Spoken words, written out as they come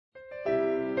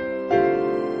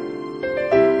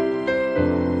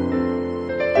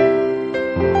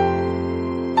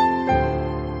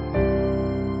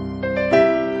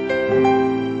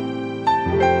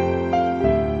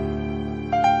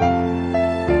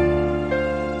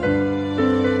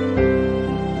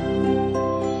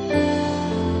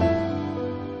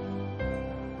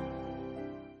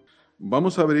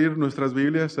Vamos a abrir nuestras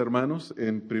Biblias, hermanos,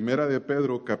 en Primera de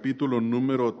Pedro, capítulo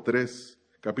número 3.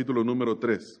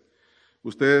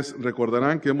 Ustedes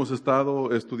recordarán que hemos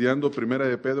estado estudiando Primera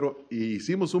de Pedro y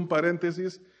hicimos un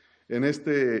paréntesis en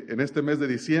este mes de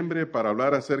diciembre para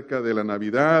hablar acerca de la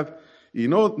Navidad, y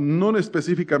no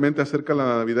específicamente acerca de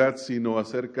la Navidad, sino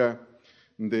acerca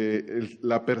de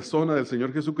la persona del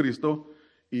Señor Jesucristo.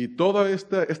 Y toda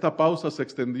esta pausa se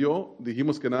extendió,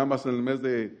 dijimos que nada más en el mes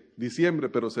de diciembre,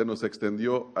 pero se nos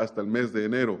extendió hasta el mes de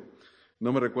enero.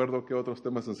 No me recuerdo qué otros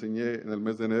temas enseñé en el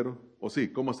mes de enero, o sí,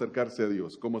 cómo acercarse a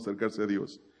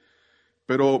Dios.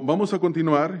 Pero vamos a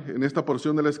continuar en esta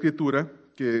porción de la Escritura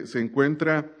que se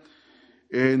encuentra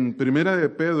en Primera de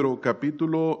Pedro,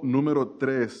 capítulo número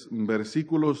 3,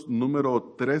 versículos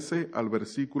número 13 al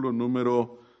versículo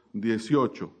número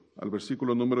 18.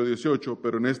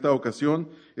 Pero en esta ocasión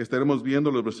estaremos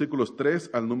viendo los versículos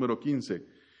 3 al número 15.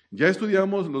 Ya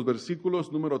estudiamos los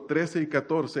versículos número 13 y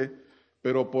 14,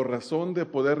 pero por razón de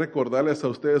poder recordarles a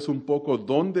ustedes un poco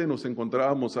dónde nos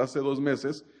encontrábamos hace 2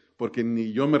 meses, porque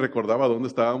ni yo me recordaba dónde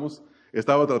estábamos,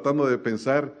 estaba tratando de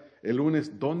pensar el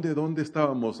lunes, ¿dónde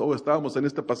estábamos? Estábamos en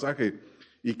este pasaje,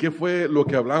 ¿y qué fue lo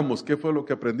que hablamos? ¿Qué fue lo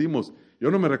que aprendimos?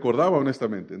 Yo no me recordaba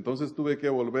honestamente, entonces tuve que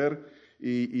volver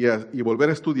y volver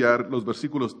a estudiar los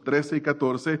versículos 13 y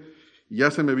 14, y ya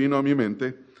se me vino a mi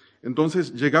mente.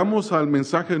 Entonces llegamos al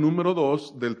mensaje número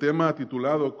 2 del tema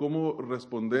titulado ¿Cómo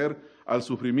responder al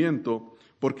sufrimiento?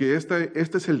 Porque este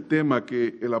es el tema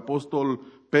que el apóstol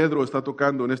Pedro está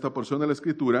tocando en esta porción de la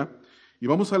Escritura, y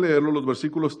vamos a leerlo, los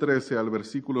versículos 13 al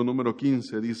versículo número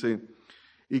 15, dice: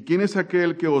 ¿Y quién es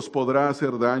aquel que os podrá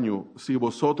hacer daño si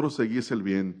vosotros seguís el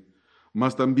bien?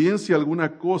 Mas también si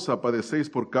alguna cosa padecéis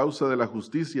por causa de la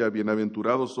justicia,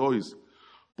 bienaventurados sois.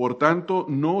 Por tanto,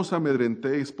 no os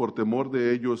amedrentéis por temor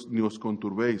de ellos, ni os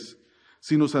conturbéis,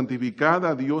 sino santificad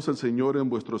a Dios el Señor en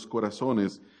vuestros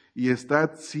corazones, y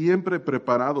estad siempre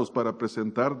preparados para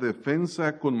presentar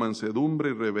defensa con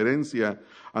mansedumbre y reverencia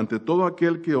ante todo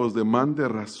aquel que os demande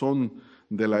razón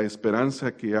de la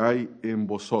esperanza que hay en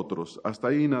vosotros. Hasta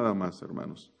ahí nada más,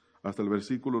 hermanos, hasta el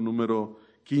versículo número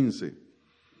 15.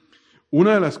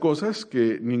 Una de las cosas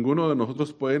que ninguno de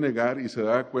nosotros puede negar y se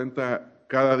da cuenta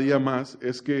cada día más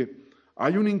es que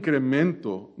hay un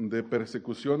incremento de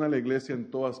persecución a la iglesia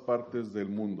en todas partes del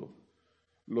mundo.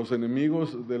 Los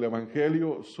enemigos del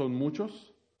Evangelio son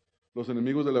muchos. Los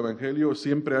enemigos del Evangelio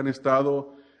siempre han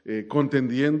estado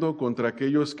contendiendo contra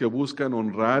aquellos que buscan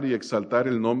honrar y exaltar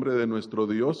el nombre de nuestro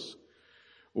Dios.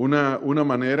 Una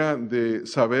manera de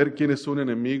saber quién es un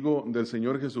enemigo del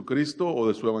Señor Jesucristo o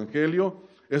de su Evangelio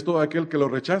es todo aquel que lo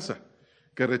rechaza,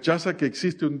 que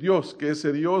existe un Dios, que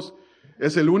ese Dios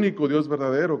es el único Dios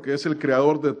verdadero, que es el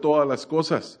creador de todas las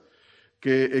cosas,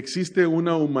 que existe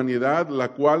una humanidad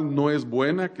la cual no es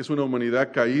buena, que es una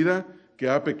humanidad caída, que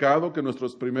ha pecado, que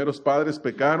nuestros primeros padres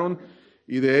pecaron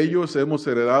y de ellos hemos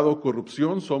heredado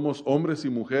corrupción. Somos hombres y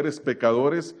mujeres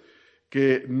pecadores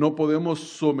que no podemos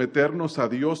someternos a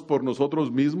Dios por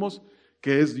nosotros mismos,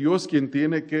 que es Dios quien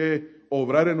tiene que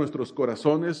obrar en nuestros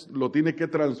corazones, lo tiene que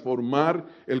transformar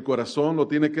el corazón, lo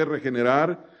tiene que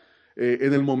regenerar.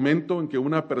 En el momento en que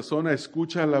una persona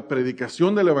escucha la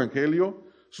predicación del Evangelio,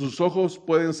 sus ojos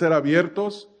pueden ser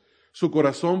abiertos, su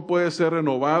corazón puede ser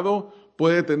renovado,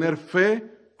 puede tener fe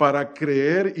para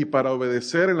creer y para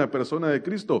obedecer en la persona de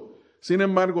Cristo. Sin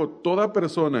embargo, toda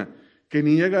persona que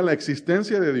niega la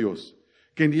existencia de Dios,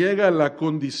 que niega la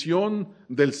condición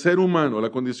del ser humano,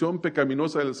 la condición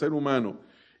pecaminosa del ser humano,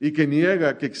 y que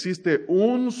niega que existe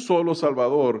un solo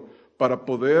Salvador para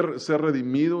poder ser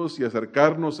redimidos y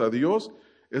acercarnos a Dios,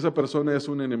 esa persona es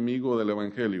un enemigo del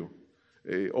Evangelio.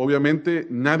 Obviamente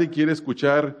nadie quiere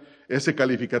escuchar ese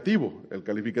calificativo, el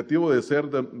calificativo de ser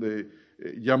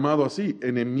llamado así,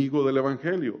 enemigo del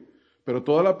Evangelio. Pero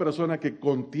toda la persona que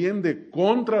contiende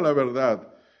contra la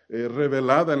verdad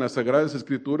revelada en las Sagradas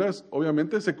Escrituras,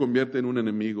 obviamente se convierte en un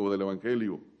enemigo del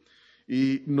Evangelio.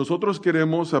 Y nosotros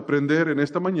queremos aprender en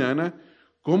esta mañana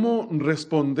cómo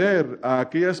responder a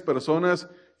aquellas personas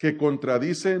que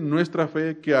contradicen nuestra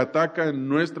fe, que atacan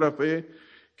nuestra fe,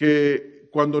 que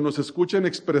cuando nos escuchan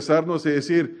expresarnos y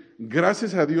decir,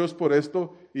 gracias a Dios por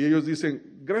esto, y ellos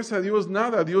dicen, gracias a Dios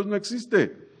nada, Dios no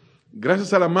existe,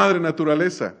 gracias a la madre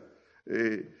naturaleza.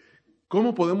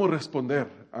 ¿Cómo podemos responder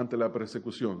ante la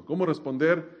persecución? ¿Cómo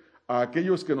responder a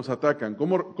aquellos que nos atacan?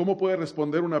 ¿Cómo puede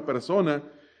responder una persona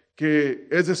que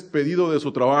es despedido de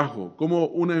su trabajo? Como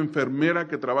una enfermera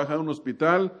que trabaja en un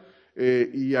hospital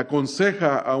y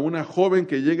aconseja a una joven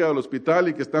que llega al hospital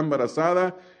y que está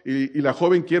embarazada y la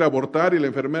joven quiere abortar y la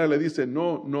enfermera le dice,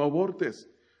 no abortes,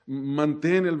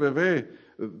 mantén el bebé,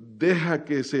 deja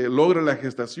que se logre la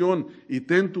gestación y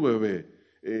ten tu bebé.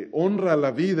 Honra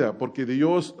la vida, porque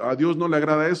a Dios no le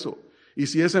agrada eso. Y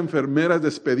si esa enfermera es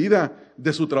despedida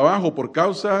de su trabajo por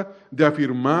causa de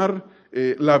afirmar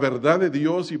la verdad de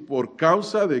Dios y por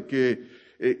causa de que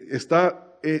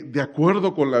está de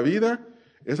acuerdo con la vida,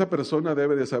 esa persona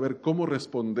debe de saber cómo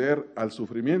responder al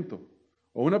sufrimiento.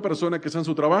 O una persona que está en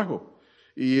su trabajo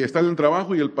y está en el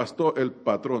trabajo y el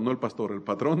patrón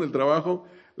del trabajo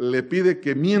le pide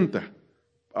que mienta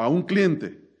a un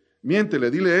cliente. Miéntele,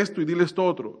 dile esto y dile esto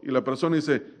otro. Y la persona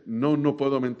dice, no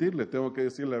puedo mentirle, tengo que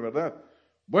decirle la verdad.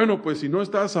 Bueno, pues si no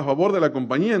estás a favor de la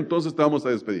compañía, entonces te vamos a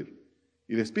despedir.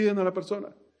 Y despiden a la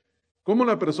persona. ¿Cómo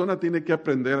la persona tiene que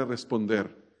aprender a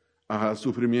responder al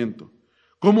sufrimiento?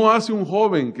 ¿Cómo hace un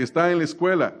joven que está en la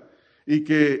escuela y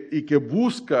que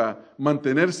busca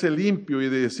mantenerse limpio y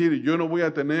decir, yo no voy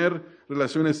a tener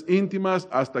relaciones íntimas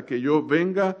hasta que yo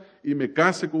venga y me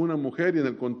case con una mujer y en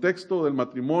el contexto del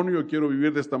matrimonio quiero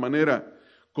vivir de esta manera?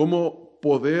 ¿Cómo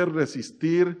poder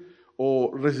resistir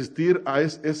a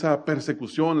esa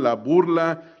persecución, la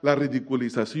burla, la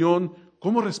ridiculización?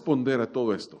 ¿Cómo responder a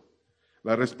todo esto?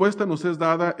 La respuesta nos es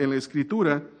dada en la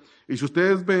Escritura. Y si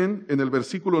ustedes ven en el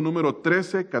versículo número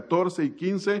 13, 14 y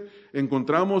 15,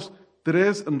 encontramos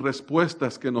 3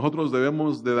 respuestas que nosotros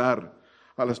debemos de dar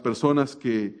a las personas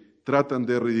que tratan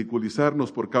de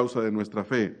ridiculizarnos por causa de nuestra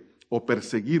fe o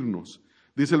perseguirnos.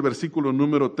 Dice el versículo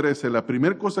número 13, la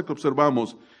primera cosa que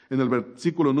observamos en el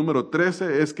versículo número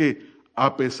 13 es que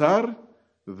a pesar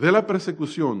de la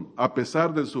persecución, a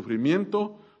pesar del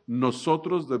sufrimiento,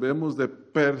 nosotros debemos de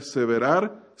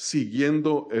perseverar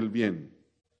siguiendo el bien.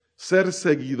 Ser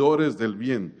seguidores del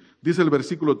bien. Dice el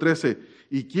versículo 13,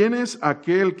 ¿y quién es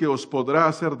aquel que os podrá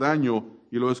hacer daño?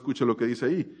 Y luego escuche lo que dice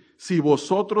ahí. Si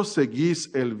vosotros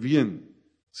seguís el bien.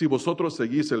 Si vosotros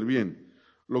seguís el bien.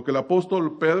 Lo que el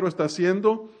apóstol Pedro está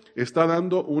haciendo, está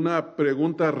dando una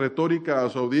pregunta retórica a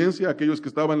su audiencia, a aquellos que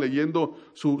estaban leyendo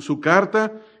su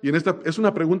carta, y es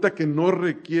una pregunta que no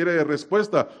requiere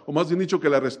respuesta, o más bien dicho que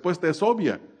la respuesta es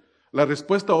obvia. La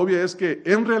respuesta obvia es que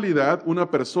en realidad una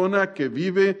persona que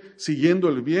vive siguiendo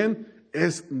el bien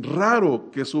es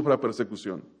raro que sufra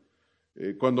persecución.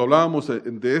 Cuando hablábamos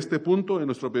de este punto en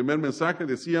nuestro primer mensaje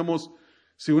decíamos,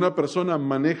 si una persona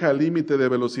maneja al límite de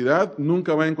velocidad,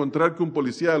 nunca va a encontrar que un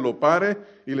policía lo pare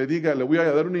y le diga, le voy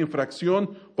a dar una infracción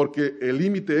porque el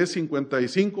límite es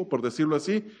 55, por decirlo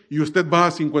así, y usted va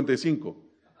a 55.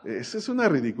 Esa es una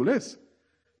ridiculez.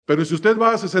 Pero si usted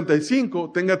va a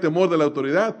 65, tenga temor de la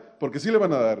autoridad, porque sí le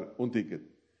van a dar un ticket,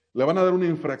 le van a dar una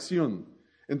infracción.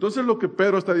 Entonces lo que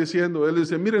Pedro está diciendo, él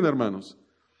dice, miren hermanos,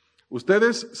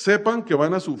 ustedes sepan que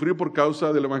van a sufrir por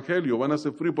causa del evangelio, van a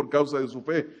sufrir por causa de su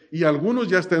fe, y algunos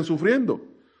ya están sufriendo,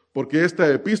 porque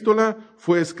esta epístola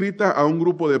fue escrita a un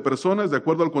grupo de personas, de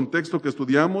acuerdo al contexto que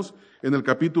estudiamos en el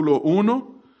capítulo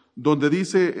 1, donde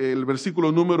dice el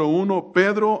versículo número 1,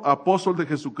 Pedro, apóstol de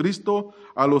Jesucristo,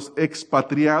 a los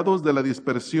expatriados de la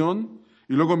dispersión,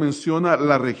 y luego menciona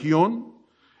la región.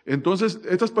 Entonces,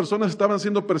 estas personas estaban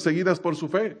siendo perseguidas por su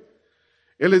fe.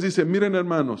 Él les dice, miren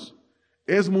hermanos,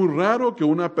 es muy raro que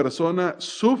una persona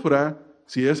sufra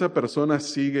si esa persona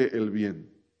sigue el bien,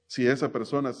 si esa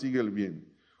persona sigue el bien.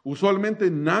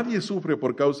 Usualmente nadie sufre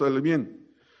por causa del bien.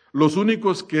 Los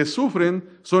únicos que sufren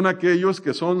son aquellos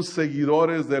que son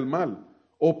seguidores del mal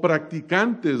o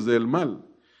practicantes del mal.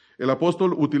 El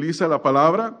apóstol utiliza la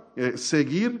palabra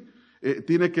seguir,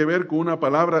 tiene que ver con una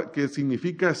palabra que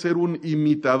significa ser un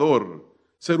imitador,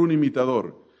 ser un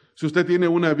imitador. Si usted tiene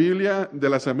una Biblia de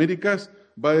las Américas,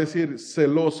 va a decir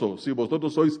celoso, si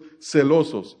vosotros sois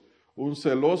celosos. Un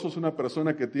celoso es una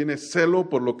persona que tiene celo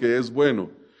por lo que es bueno.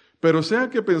 Pero sea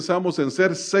que pensamos en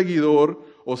ser seguidor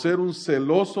o ser un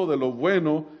celoso de lo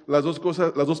bueno, las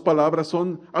dos palabras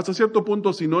son hasta cierto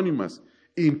punto sinónimas.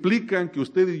 Implican que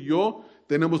usted y yo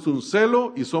tenemos un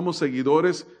celo y somos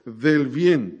seguidores del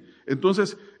bien.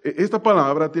 Entonces, esta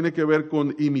palabra tiene que ver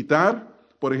con imitar.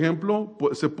 Por ejemplo,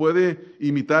 se puede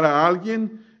imitar a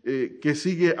alguien que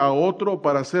sigue a otro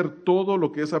para hacer todo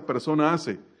lo que esa persona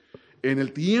hace. En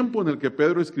el tiempo en el que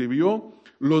Pedro escribió,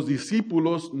 los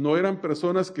discípulos no eran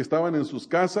personas que estaban en sus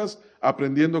casas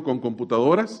aprendiendo con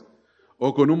computadoras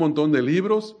o con un montón de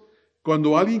libros.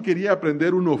 Cuando alguien quería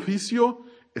aprender un oficio,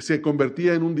 se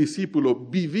convertía en un discípulo,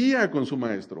 vivía con su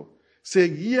maestro,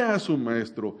 seguía a su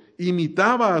maestro,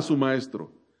 imitaba a su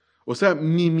maestro, o sea,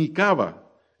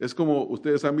 mimicaba. Es como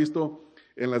ustedes han visto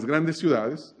en las grandes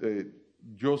ciudades.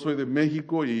 Yo soy de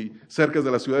México y cerca de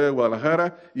la ciudad de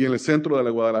Guadalajara, y en el centro de la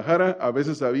Guadalajara a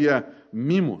veces había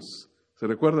mimos. ¿Se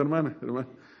recuerda, hermana?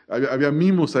 había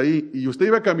mimos ahí, y usted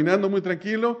iba caminando muy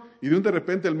tranquilo, y de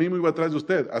repente el mimo iba atrás de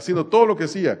usted, haciendo todo lo que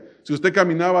hacía. Si usted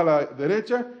caminaba a la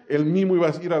derecha, el mimo iba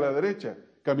a ir a la derecha.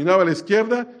 Caminaba a la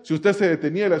izquierda, si usted se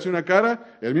detenía y le hacía una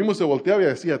cara, el mimo se volteaba y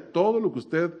hacía todo lo que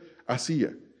usted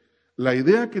hacía. La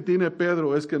idea que tiene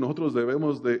Pedro es que nosotros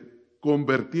debemos de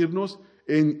convertirnos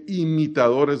en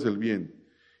imitadores del bien.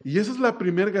 Y esa es la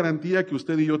primera garantía que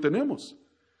usted y yo tenemos.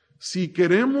 Si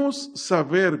queremos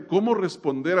saber cómo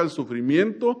responder al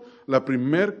sufrimiento, la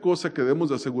primera cosa que debemos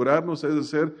de asegurarnos es de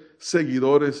ser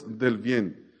seguidores del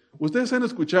bien. Ustedes han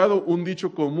escuchado un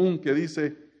dicho común que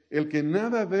dice, el que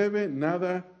nada debe,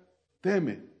 nada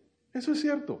teme. Eso es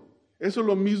cierto. Eso es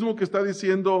lo mismo que está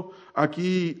diciendo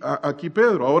aquí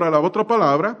Pedro. Ahora la otra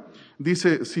palabra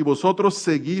dice, si vosotros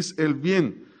seguís el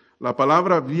bien. La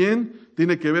palabra bien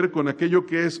tiene que ver con aquello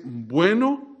que es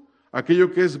bueno,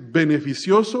 aquello que es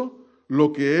beneficioso,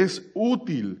 lo que es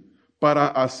útil para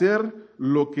hacer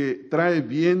lo que trae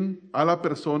bien a la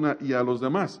persona y a los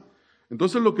demás.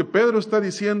 Entonces lo que Pedro está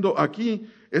diciendo aquí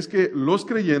es que los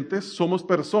creyentes somos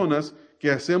personas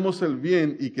que hacemos el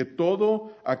bien y que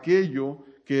todo aquello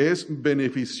que es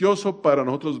beneficioso para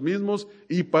nosotros mismos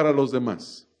y para los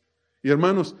demás. Y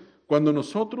hermanos, cuando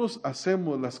nosotros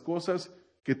hacemos las cosas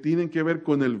que tienen que ver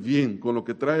con el bien, con lo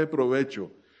que trae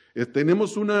provecho,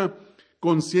 tenemos una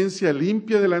conciencia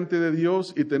limpia delante de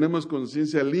Dios y tenemos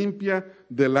conciencia limpia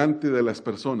delante de las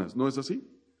personas, ¿no es así?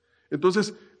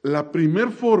 Entonces, la primera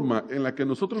forma en la que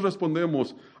nosotros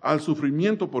respondemos al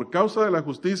sufrimiento por causa de la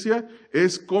justicia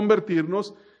es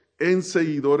convertirnos en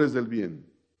seguidores del bien.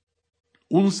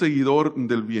 Un seguidor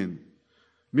del bien.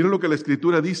 Miren lo que la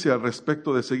Escritura dice al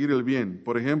respecto de seguir el bien.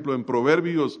 Por ejemplo, en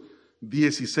Proverbios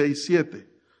 16:7.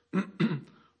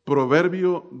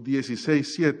 Proverbio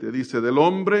 16:7 dice, del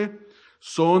hombre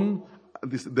son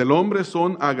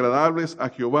agradables a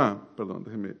Jehová. Perdón,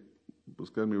 déjenme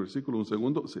buscar mi versículo un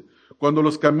segundo. Sí. Cuando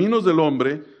los caminos del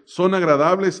hombre son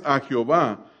agradables a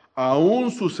Jehová,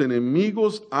 aún sus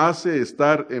enemigos hace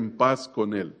estar en paz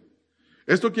con él.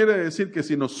 Esto quiere decir que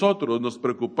si nosotros nos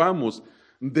preocupamos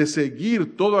de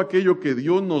seguir todo aquello que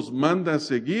Dios nos manda a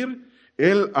seguir,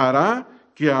 Él hará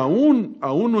que aún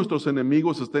nuestros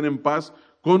enemigos estén en paz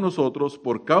con nosotros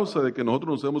por causa de que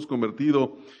nosotros nos hemos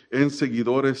convertido en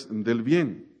seguidores del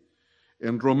bien.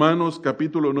 En Romanos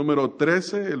capítulo número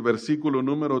 13, el versículo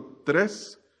número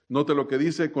 3, note lo que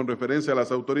dice con referencia a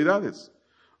las autoridades.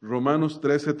 Romanos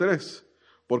 13:3.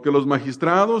 Porque los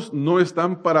magistrados no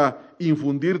están para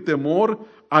infundir temor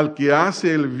al que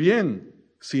hace el bien,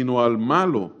 sino al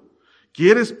malo.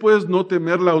 ¿Quieres pues no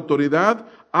temer la autoridad?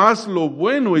 Haz lo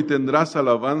bueno y tendrás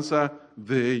alabanza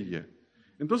de ella.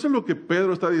 Entonces lo que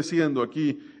Pedro está diciendo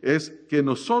aquí es que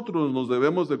nosotros nos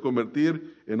debemos de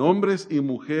convertir en hombres y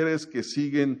mujeres que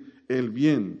siguen el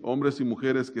bien, hombres y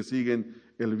mujeres que siguen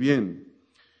el bien.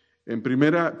 En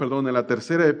la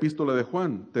tercera epístola de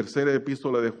Juan,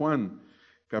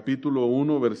 capítulo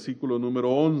 1, versículo número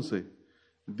 11,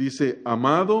 dice,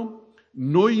 amado,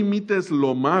 no imites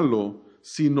lo malo,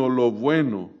 sino lo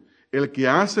bueno. El que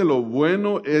hace lo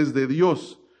bueno es de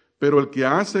Dios, pero el que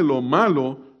hace lo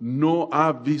malo no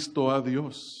ha visto a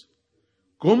Dios.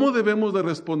 ¿Cómo debemos de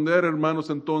responder, hermanos,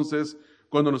 entonces,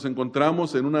 cuando nos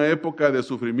encontramos en una época de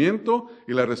sufrimiento?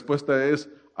 Y la respuesta es,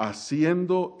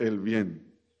 haciendo el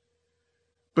bien.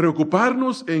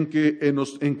 Preocuparnos en que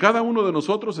en cada uno de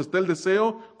nosotros esté el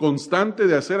deseo constante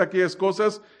de hacer aquellas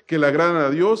cosas que le agradan a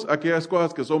Dios, aquellas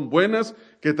cosas que son buenas,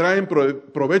 que traen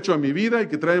provecho a mi vida y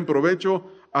que traen provecho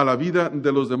a la vida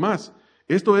de los demás.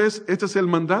 Este es el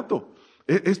mandato.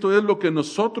 Esto es lo que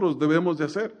nosotros debemos de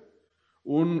hacer.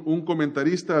 Un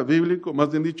comentarista bíblico,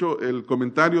 más bien dicho, el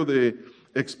comentario de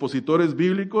expositores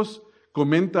bíblicos,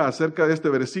 comenta acerca de este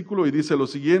versículo y dice lo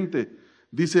siguiente.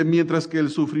 Dice, mientras que el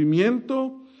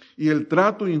sufrimiento y el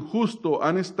trato injusto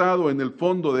han estado en el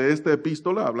fondo de esta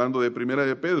epístola, hablando de Primera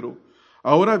de Pedro,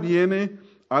 ahora viene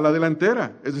a la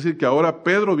delantera. Es decir, que ahora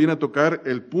Pedro viene a tocar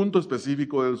el punto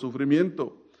específico del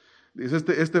sufrimiento. Dice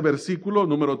este versículo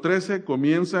número 13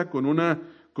 comienza con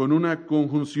una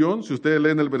conjunción. Si ustedes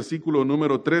leen el versículo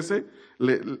número 13,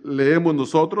 leemos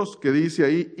nosotros que dice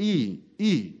ahí,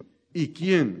 ¿y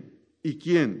quién? ¿Y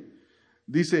quién?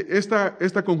 Dice,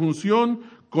 esta conjunción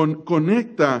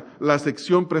conecta la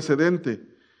sección precedente.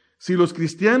 Si los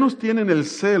cristianos tienen el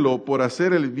celo por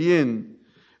hacer el bien,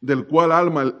 del cual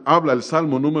habla el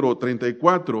Salmo número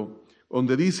 34,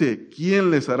 donde dice, ¿quién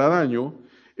les hará daño?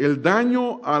 El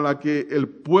daño a la que el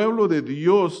pueblo de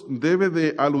Dios debe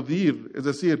de aludir, es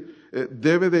decir,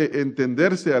 debe de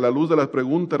entenderse a la luz de la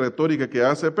pregunta retórica que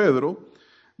hace Pedro,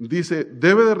 dice,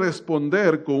 debe de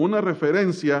responder con una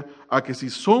referencia a que si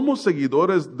somos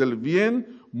seguidores del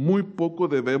bien, muy poco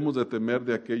debemos de temer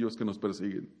de aquellos que nos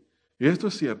persiguen. Y esto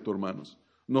es cierto, hermanos.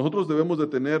 Nosotros debemos de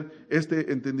tener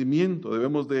este entendimiento,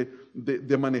 debemos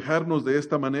de manejarnos de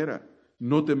esta manera,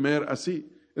 no temer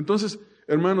así. Entonces,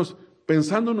 hermanos,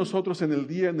 pensando nosotros en el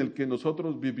día en el que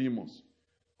nosotros vivimos,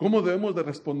 ¿cómo debemos de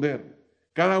responder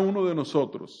cada uno de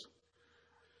nosotros?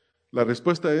 La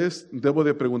respuesta es, debo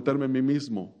de preguntarme a mí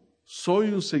mismo,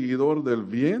 ¿soy un seguidor del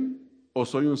bien o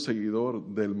soy un seguidor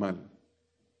del mal?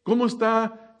 ¿Cómo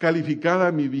está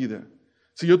calificada mi vida?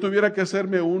 Si yo tuviera que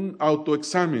hacerme un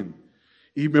autoexamen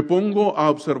y me pongo a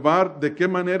observar de qué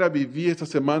manera viví esta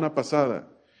semana pasada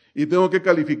y tengo que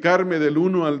calificarme del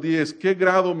 1 al 10, ¿qué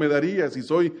grado me daría si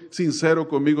soy sincero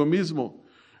conmigo mismo?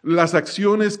 ¿Las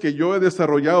acciones que yo he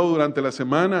desarrollado durante la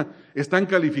semana están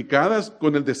calificadas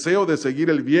con el deseo de seguir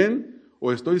el bien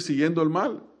o estoy siguiendo el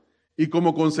mal? Y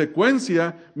como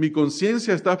consecuencia, mi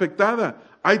conciencia está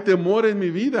afectada. Hay temor en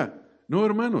mi vida. No,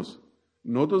 hermanos,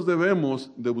 nosotros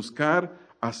debemos de buscar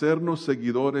hacernos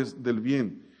seguidores del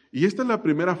bien. Y esta es la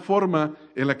primera forma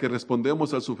en la que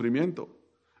respondemos al sufrimiento.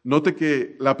 Note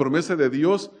que la promesa de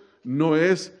Dios no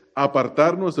es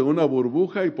apartarnos de una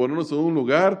burbuja y ponernos en un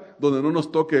lugar donde no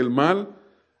nos toque el mal.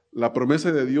 La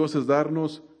promesa de Dios es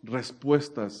darnos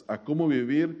respuestas a cómo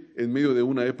vivir en medio de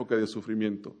una época de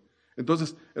sufrimiento.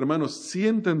 Entonces, hermanos, sí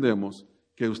entendemos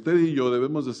que usted y yo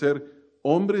debemos de ser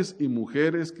hombres y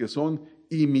mujeres que son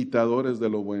imitadores de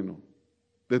lo bueno,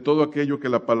 de todo aquello que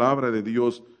la palabra de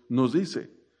Dios nos dice.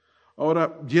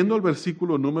 Ahora, yendo al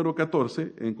versículo número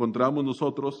 14, encontramos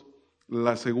nosotros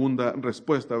la segunda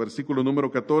respuesta. Versículo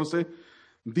número 14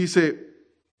 dice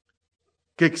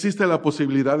que existe la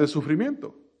posibilidad de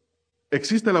sufrimiento.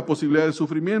 Existe la posibilidad de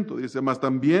sufrimiento. Dice, mas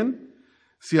también,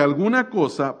 si alguna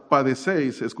cosa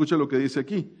padecéis, escucha lo que dice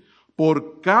aquí,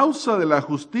 por causa de la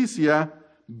justicia,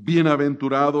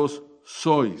 bienaventurados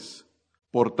sois.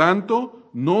 Por tanto,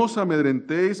 no os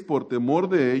amedrentéis por temor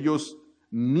de ellos,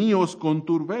 ni os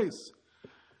conturbéis.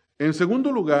 En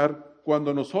segundo lugar,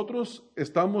 cuando nosotros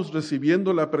estamos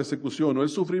recibiendo la persecución o el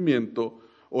sufrimiento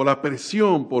o la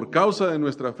presión por causa de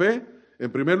nuestra fe,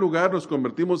 en primer lugar nos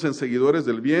convertimos en seguidores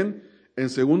del bien, en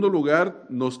segundo lugar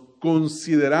nos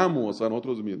consideramos a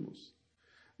nosotros mismos.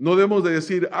 No debemos de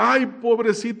decir, ay,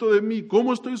 pobrecito de mí,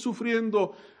 ¿cómo estoy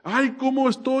sufriendo? Ay, ¿cómo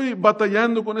estoy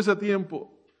batallando con ese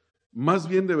tiempo? Más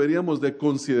bien deberíamos de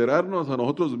considerarnos a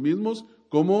nosotros mismos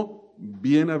como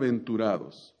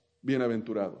bienaventurados,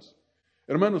 bienaventurados.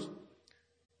 Hermanos,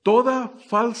 toda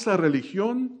falsa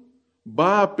religión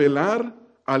va a apelar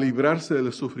a librarse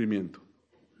del sufrimiento.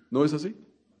 ¿No es así?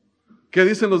 ¿Qué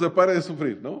dicen los de para de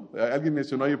sufrir? ¿No? Alguien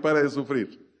mencionó ahí para de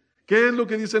sufrir. ¿Qué es lo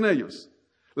que dicen ellos?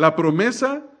 La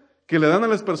promesa que le dan a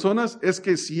las personas es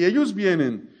que si ellos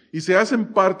vienen y se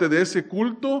hacen parte de ese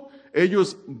culto,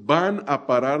 ellos van a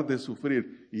parar de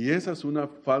sufrir. Y esa es una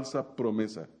falsa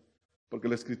promesa. Porque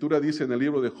la Escritura dice en el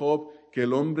libro de Job que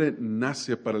el hombre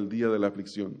nace para el día de la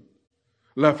aflicción.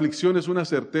 La aflicción es una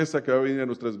certeza que va a venir a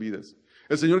nuestras vidas.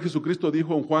 El Señor Jesucristo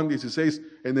dijo en Juan 16,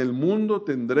 en el mundo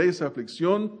tendréis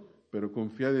aflicción, pero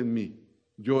confiad en mí,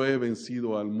 yo he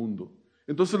vencido al mundo.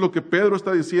 Entonces lo que Pedro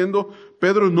está diciendo,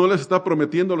 Pedro no les está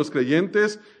prometiendo a los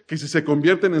creyentes que si se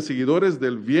convierten en seguidores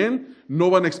del bien, no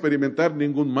van a experimentar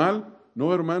ningún mal.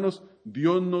 No, hermanos,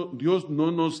 Dios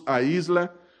no nos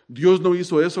aísla. Dios no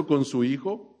hizo eso con su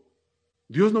Hijo.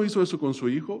 Dios no hizo eso con su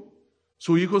Hijo.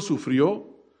 Su Hijo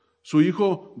sufrió, su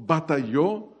Hijo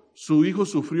batalló, su Hijo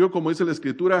sufrió, como dice la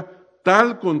Escritura,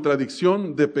 tal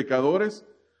contradicción de pecadores,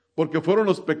 porque fueron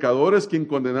los pecadores quien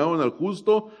condenaron al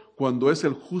justo, cuando es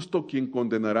el justo quien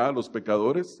condenará a los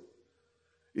pecadores.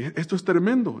 Esto es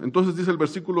tremendo. Entonces dice el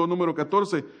versículo número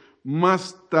 14,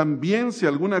 mas también si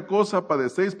alguna cosa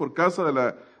padecéis por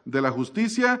causa de la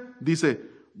justicia, dice,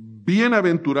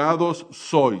 bienaventurados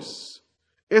sois.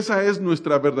 Esa es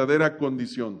nuestra verdadera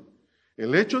condición.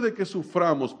 El hecho de que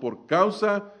suframos por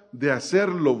causa de hacer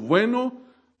lo bueno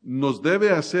nos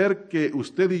debe hacer que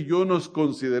usted y yo nos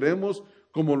consideremos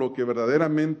como lo que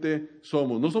verdaderamente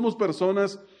somos. No somos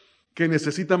personas que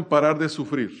necesitan parar de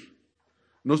sufrir.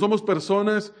 No somos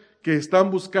personas que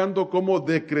están buscando cómo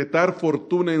decretar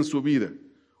fortuna en su vida.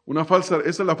 Esa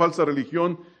es la falsa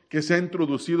religión que se ha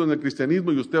introducido en el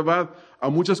cristianismo y usted va a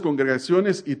muchas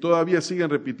congregaciones y todavía siguen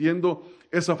repitiendo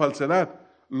esa falsedad.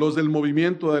 Los del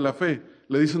movimiento de la fe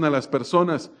le dicen a las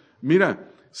personas,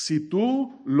 mira, si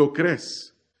tú lo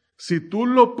crees, si tú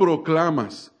lo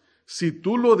proclamas, si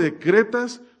tú lo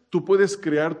decretas, tú puedes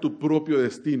crear tu propio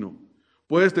destino.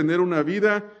 Puedes tener una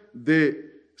vida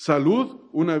de salud,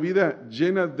 una vida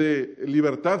llena de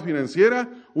libertad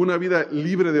financiera, una vida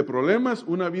libre de problemas,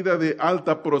 una vida de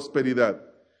alta prosperidad.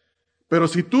 Pero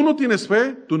si tú no tienes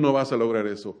fe, tú no vas a lograr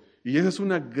eso. Y esa es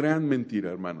una gran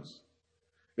mentira, hermanos.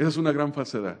 Esa es una gran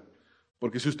falsedad.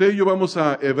 Porque si usted y yo vamos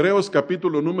a Hebreos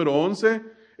capítulo número 11,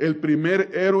 el primer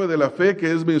héroe de la fe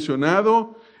que es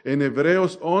mencionado en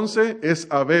Hebreos 11 es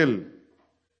Abel.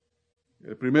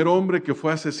 El primer hombre que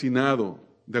fue asesinado,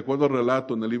 de acuerdo al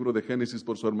relato en el libro de Génesis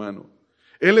por su hermano.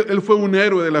 Él fue un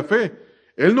héroe de la fe.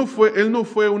 Él no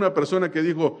fue una persona que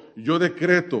dijo, yo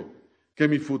decreto que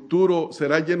mi futuro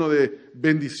será lleno de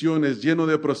bendiciones, lleno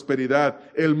de prosperidad,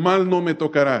 el mal no me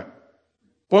tocará.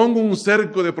 Pongo un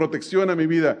cerco de protección a mi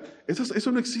vida.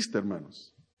 Eso no existe,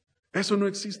 hermanos. Eso no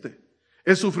existe.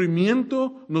 El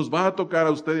sufrimiento nos va a tocar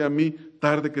a usted y a mí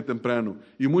tarde que temprano.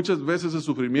 Y muchas veces el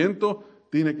sufrimiento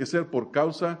tiene que ser por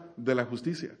causa de la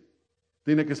justicia.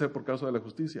 Tiene que ser por causa de la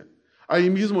justicia. Ahí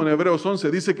mismo en Hebreos 11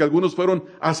 dice que algunos fueron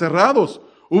aserrados.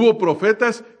 Hubo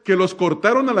profetas que los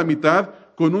cortaron a la mitad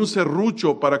con un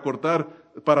serrucho para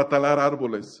talar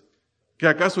árboles. ¿Que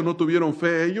acaso no tuvieron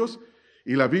fe ellos?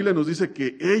 Y la Biblia nos dice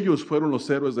que ellos fueron los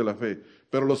héroes de la fe.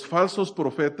 Pero los falsos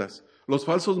profetas, los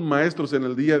falsos maestros en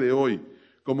el día de hoy,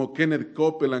 como Kenneth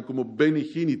Copeland, como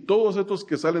Benny Hinn y todos estos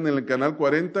que salen en el Canal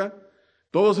 40,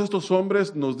 todos estos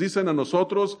hombres nos dicen a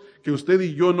nosotros que usted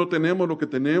y yo no tenemos lo que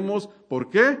tenemos. ¿Por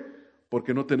qué?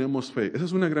 Porque no tenemos fe. Esa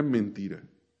es una gran mentira.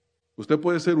 Usted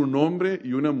puede ser un hombre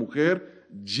y una mujer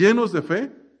llenos de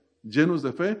fe,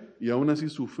 y aún así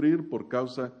sufrir por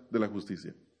causa de la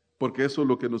justicia. Porque eso es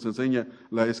lo que nos enseña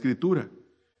la Escritura.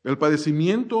 El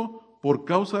padecimiento por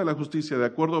causa de la justicia, de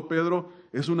acuerdo a Pedro,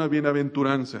 es una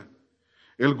bienaventuranza.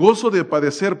 El gozo de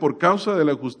padecer por causa de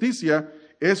la justicia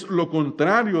es lo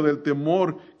contrario del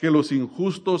temor que los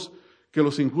injustos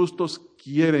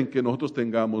quieren que nosotros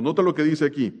tengamos. Nota lo que dice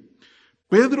aquí.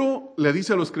 Pedro le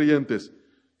dice a los creyentes,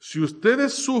 si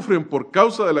ustedes sufren por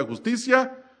causa de la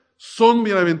justicia, son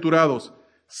bienaventurados.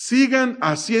 Sigan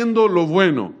haciendo lo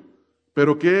bueno.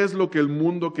 Pero ¿qué es lo que el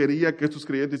mundo quería que estos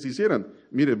creyentes hicieran?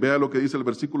 Mire, vea lo que dice el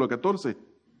versículo 14.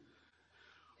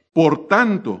 Por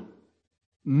tanto,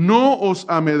 no os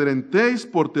amedrentéis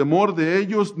por temor de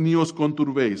ellos, ni os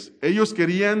conturbéis. Ellos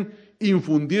querían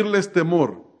infundirles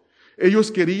temor.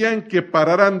 Ellos querían que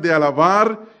pararan de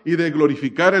alabar y de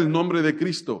glorificar el nombre de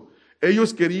Cristo.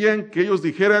 Ellos querían que ellos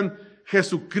dijeran,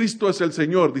 Jesucristo es el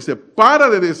Señor. Dice, para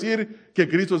de decir que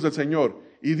Cristo es el Señor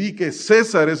y di que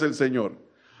César es el Señor.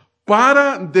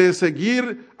 Para de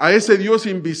seguir a ese Dios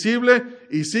invisible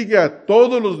y sigue a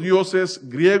todos los dioses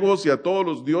griegos y a todos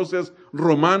los dioses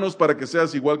romanos para que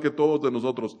seas igual que todos de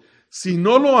nosotros. Si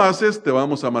no lo haces, te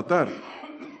vamos a matar.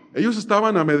 Ellos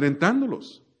estaban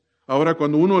amedrentándolos. Ahora,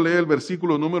 cuando uno lee el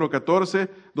versículo número 14,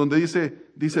 donde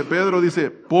dice Pedro,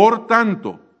 dice, por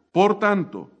tanto,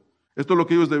 esto es lo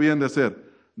que ellos debían de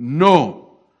hacer.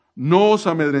 No os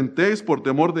amedrentéis por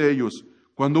temor de ellos.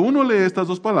 Cuando uno lee estas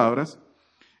dos palabras,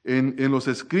 en los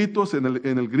escritos, en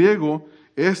el griego,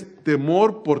 es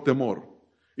temor por temor.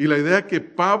 Y la idea que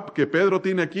Pedro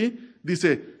tiene aquí,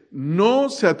 dice, no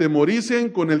se atemoricen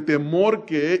con el temor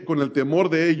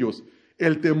de ellos.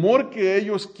 El temor que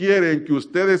ellos quieren que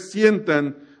ustedes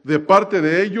sientan de parte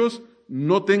de ellos,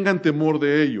 no tengan temor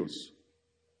de ellos.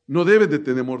 No deben de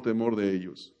tener temor de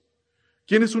ellos.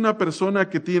 ¿Quién es una persona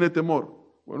que tiene temor?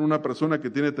 Bueno, una persona que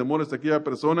tiene temor es aquella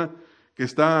persona que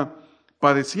está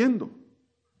padeciendo.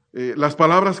 Las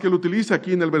palabras que él utiliza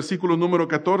aquí en el versículo número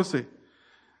 14,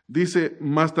 dice,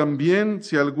 mas también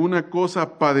si alguna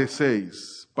cosa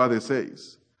padecéis.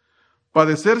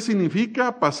 Padecer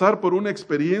significa pasar por una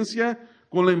experiencia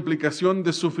con la implicación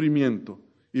de sufrimiento.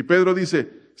 Y Pedro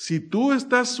dice, si tú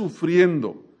estás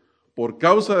sufriendo por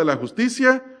causa de la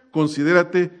justicia,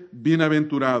 considérate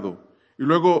bienaventurado. Y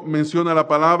luego menciona la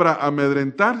palabra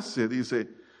amedrentarse, dice,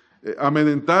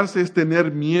 amedrentarse es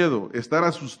tener miedo, estar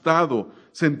asustado,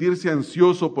 sentirse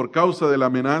ansioso por causa de la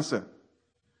amenaza.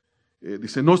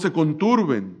 Dice, no se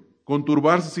conturben.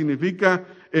 Conturbarse significa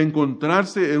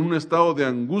encontrarse en un estado de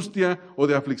angustia o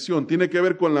de aflicción. Tiene que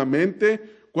ver con la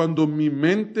mente. Cuando mi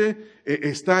mente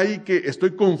está ahí, que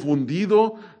estoy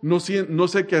confundido, no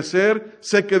sé qué hacer,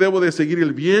 sé que debo de seguir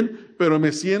el bien, pero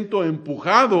me siento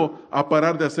empujado a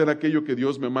parar de hacer aquello que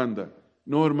Dios me manda.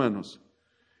 No, hermanos.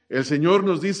 El Señor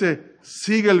nos dice,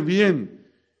 sigue el bien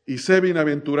y sé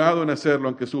bienaventurado en hacerlo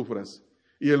aunque sufras.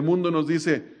 Y el mundo nos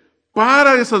dice,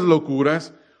 para esas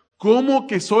locuras, ¿cómo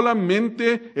que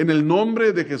solamente en el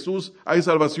nombre de Jesús hay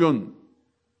salvación?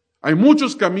 Hay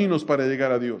muchos caminos para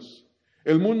llegar a Dios.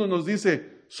 El mundo nos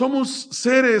dice, somos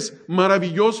seres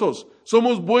maravillosos,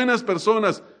 somos buenas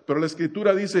personas, pero la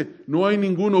Escritura dice, no hay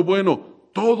ninguno bueno,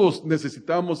 todos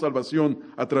necesitamos salvación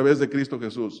a través de Cristo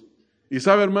Jesús. Y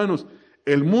sabe, hermanos,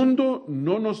 el mundo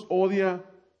no nos odia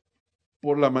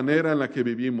por la manera en la que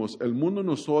vivimos, el mundo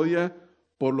nos odia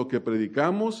por lo que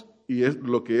predicamos y es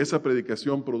lo que esa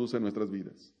predicación produce en nuestras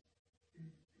vidas.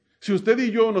 Si usted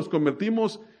y yo nos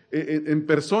convertimos en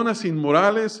personas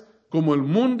inmorales como el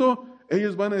mundo,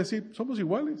 ellos van a decir, somos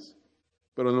iguales.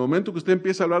 Pero en el momento que usted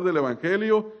empieza a hablar del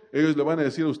Evangelio, ellos le van a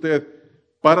decir a usted,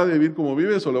 para de vivir como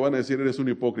vives, o le van a decir, eres un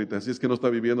hipócrita, así es que no está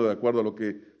viviendo de acuerdo a lo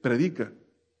que predica.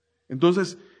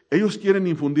 Entonces, ellos quieren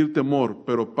infundir temor,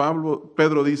 pero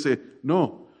Pedro dice,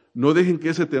 no dejen que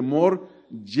ese temor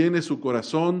llene su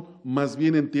corazón, más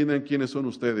bien entiendan quiénes son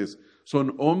ustedes.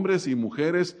 Son hombres y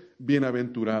mujeres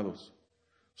bienaventurados,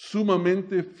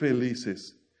 sumamente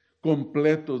felices,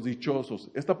 completos, dichosos.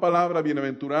 Esta palabra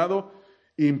bienaventurado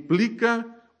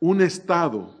implica un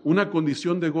estado, una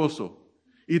condición de gozo,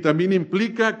 y también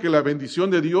implica que la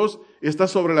bendición de Dios está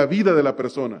sobre la vida de la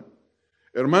persona.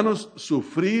 Hermanos,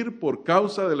 sufrir por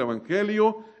causa del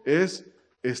Evangelio es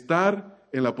estar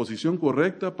en la posición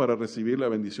correcta para recibir la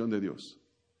bendición de Dios.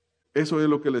 Eso es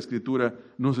lo que la Escritura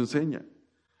nos enseña.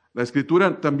 La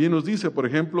Escritura también nos dice, por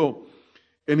ejemplo,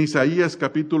 en Isaías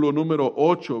capítulo número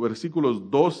 8,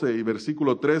 versículos 12 y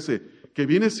versículo 13, que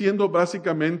viene siendo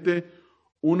básicamente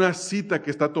una cita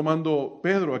que está tomando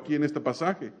Pedro aquí en este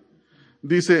pasaje.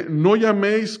 Dice, no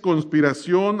llaméis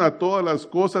conspiración a todas las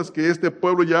cosas que este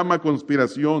pueblo llama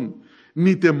conspiración,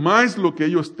 ni temáis lo que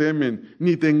ellos temen,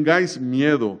 ni tengáis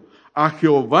miedo. A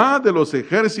Jehová de los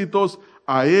ejércitos,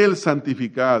 a Él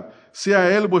santificad.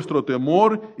 Sea Él vuestro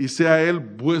temor y sea Él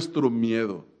vuestro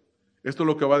miedo. Esto es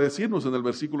lo que va a decirnos en el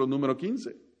versículo número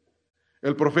 15.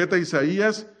 El profeta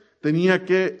Isaías tenía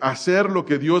que hacer lo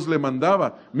que Dios le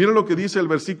mandaba. Mira lo que dice el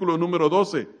versículo número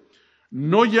 12.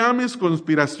 No llames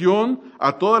conspiración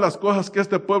a todas las cosas que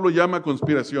este pueblo llama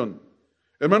conspiración.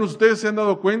 Hermanos, ¿ustedes se han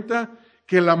dado cuenta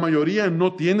que la mayoría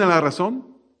no tiene la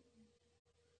razón?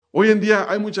 Hoy en día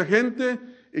hay mucha gente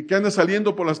que anda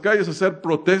saliendo por las calles a hacer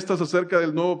protestas acerca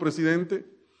del nuevo presidente.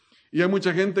 Y hay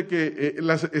mucha gente que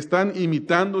las están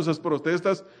imitando esas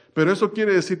protestas, pero ¿eso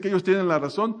quiere decir que ellos tienen la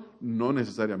razón? No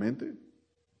necesariamente.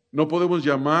 No podemos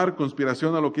llamar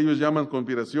conspiración a lo que ellos llaman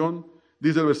conspiración.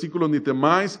 Dice el versículo, ni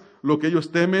temáis lo que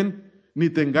ellos temen, ni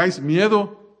tengáis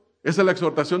miedo. Esa es la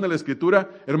exhortación de la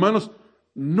Escritura. Hermanos,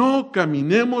 no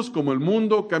caminemos como el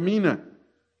mundo camina.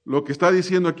 Lo que está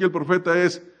diciendo aquí el profeta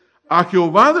es, a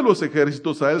Jehová de los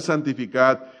ejércitos, a Él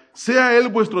santificad, sea Él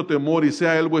vuestro temor y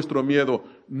sea Él vuestro miedo.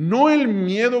 No el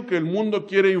miedo que el mundo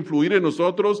quiere influir en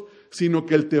nosotros, sino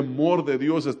que el temor de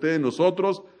Dios esté en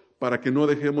nosotros para que no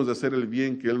dejemos de hacer el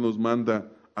bien que Él nos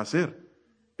manda hacer.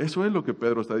 Eso es lo que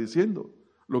Pedro está diciendo,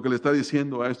 lo que le está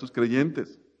diciendo a estos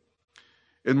creyentes.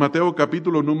 En Mateo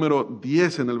capítulo número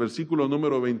 10, en el versículo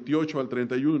número 28 al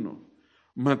 31.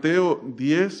 Mateo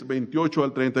 10, 28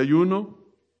 al 31,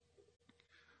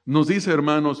 nos dice,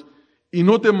 hermanos, y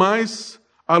no temáis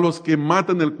a los que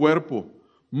matan el cuerpo,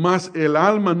 mas el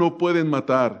alma no pueden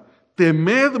matar.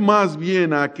 Temed más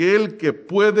bien a aquel que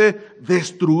puede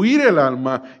destruir el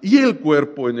alma y el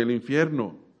cuerpo en el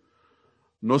infierno.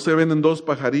 ¿No se venden 2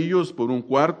 pajarillos por un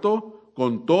cuarto?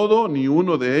 Con todo, ni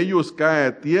uno de ellos cae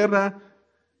a tierra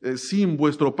sin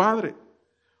vuestro Padre.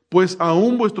 Pues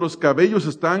aún vuestros cabellos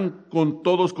están con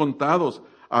todos contados.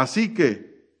 Así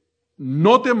que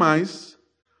no temáis,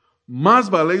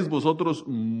 más valéis vosotros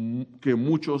que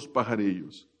muchos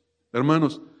pajarillos.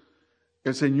 Hermanos,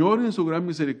 el Señor en su gran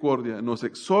misericordia nos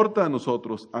exhorta a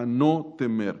nosotros a no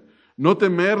temer. No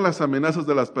temer las amenazas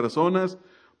de las personas.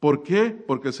 ¿Por qué?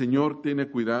 Porque el Señor tiene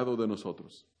cuidado de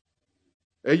nosotros.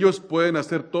 Ellos pueden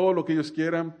hacer todo lo que ellos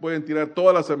quieran, pueden tirar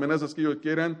todas las amenazas que ellos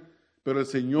quieran, pero el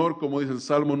Señor, como dice el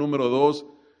Salmo número 2,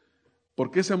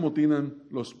 ¿por qué se amotinan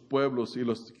los pueblos y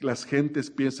las gentes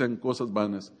piensan cosas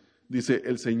vanas? Dice,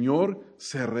 el Señor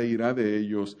se reirá de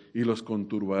ellos y los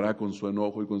conturbará con su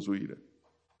enojo y con su ira.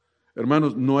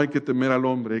 Hermanos, no hay que temer al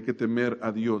hombre, hay que temer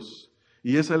a Dios.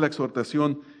 Y esa es la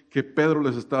exhortación que Pedro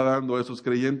les está dando a esos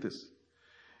creyentes.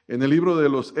 En el libro de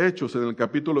los Hechos, en el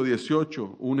capítulo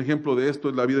 18, un ejemplo de esto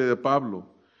es la vida de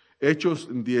Pablo. Hechos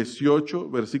 18,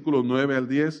 versículos 9 al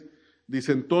 10,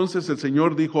 dice, entonces el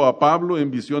Señor dijo a Pablo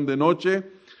en visión de noche,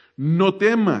 no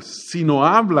temas, sino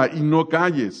habla y no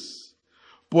calles,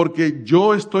 porque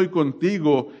yo estoy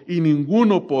contigo y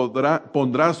ninguno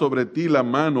pondrá sobre ti la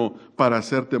mano para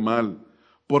hacerte mal,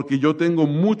 porque yo tengo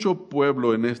mucho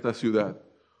pueblo en esta ciudad.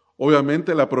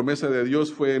 Obviamente la promesa de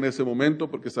Dios fue en ese momento,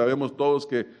 porque sabemos todos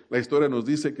que la historia nos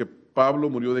dice que Pablo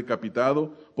murió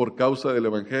decapitado por causa del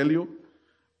Evangelio.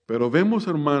 Pero vemos,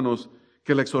 hermanos,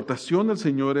 que la exhortación del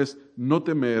Señor es no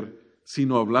temer,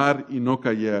 sino hablar y no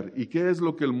callar. ¿Y qué es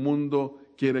lo que el mundo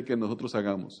quiere que nosotros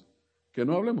hagamos? Que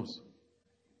no hablemos,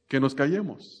 que nos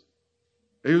callemos.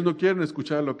 Ellos no quieren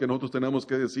escuchar lo que nosotros tenemos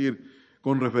que decir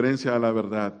con referencia a la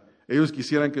verdad. Ellos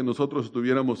quisieran que nosotros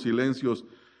estuviéramos silencios,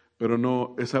 pero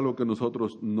no, es algo que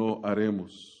nosotros no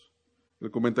haremos.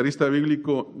 El comentarista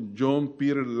bíblico John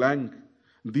Peter Lang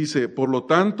dice, por lo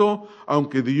tanto,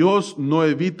 aunque Dios no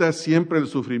evita siempre el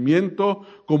sufrimiento,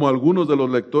 como algunos de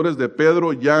los lectores de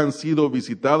Pedro ya han sido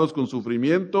visitados con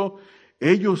sufrimiento,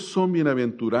 ellos son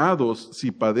bienaventurados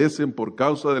si padecen por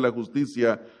causa de la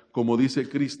justicia, como dice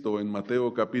Cristo en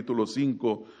Mateo capítulo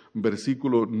 5,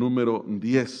 versículo número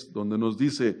 10, donde nos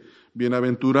dice,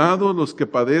 bienaventurados los que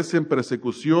padecen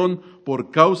persecución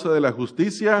por causa de la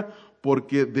justicia,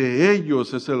 porque de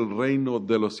ellos es el reino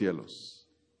de los cielos.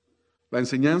 La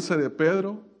enseñanza de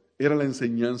Pedro era la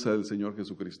enseñanza del Señor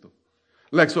Jesucristo.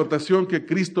 La exhortación que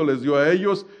Cristo les dio a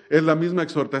ellos es la misma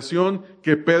exhortación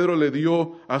que Pedro le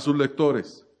dio a sus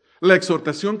lectores. La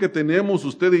exhortación que tenemos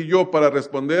usted y yo para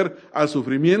responder al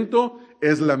sufrimiento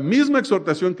es la misma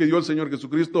exhortación que dio el Señor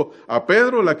Jesucristo a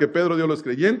Pedro, la que Pedro dio a los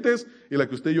creyentes y la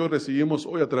que usted y yo recibimos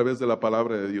hoy a través de la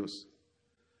palabra de Dios.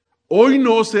 Hoy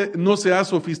no se ha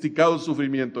sofisticado el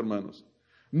sufrimiento, hermanos.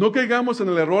 No caigamos en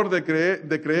el error de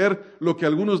creer lo que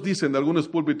algunos dicen de algunos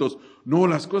púlpitos. No,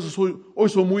 las cosas hoy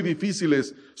son muy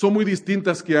difíciles, son muy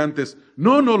distintas que antes.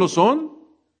 No, no lo son.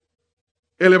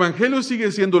 El evangelio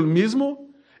sigue siendo el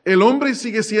mismo. El hombre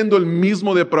sigue siendo el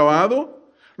mismo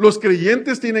depravado. Los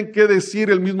creyentes tienen que decir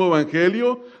el mismo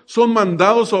evangelio. Son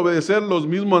mandados a obedecer los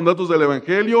mismos mandatos del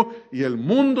evangelio. Y el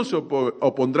mundo se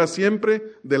opondrá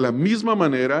siempre de la misma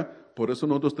manera. Por eso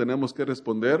nosotros tenemos que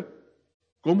responder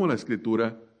como la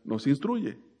Escritura nos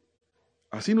instruye.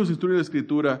 Así nos instruye la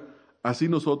Escritura, así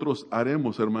nosotros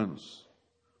haremos, hermanos.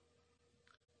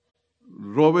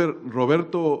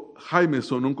 Roberto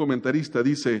Jameson, un comentarista,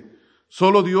 dice,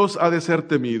 solo Dios ha de ser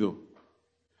temido.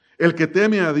 El que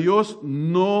teme a Dios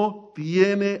no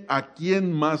tiene a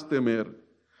quién más temer.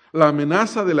 La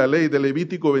amenaza de la ley de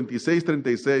Levítico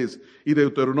 26:36 y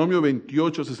Deuteronomio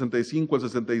 28:65 al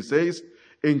 66,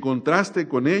 en contraste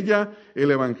con ella,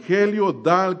 el Evangelio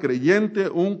da al creyente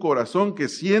un corazón que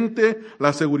siente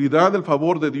la seguridad del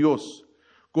favor de Dios.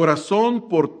 Corazón,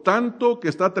 por tanto, que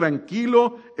está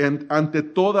tranquilo ante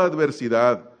toda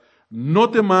adversidad.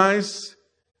 No temáis,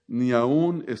 ni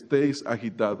aún estéis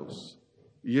agitados.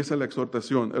 Y esa es la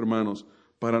exhortación, hermanos,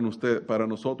 para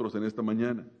nosotros en esta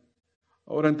mañana.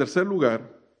 Ahora, en tercer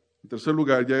lugar,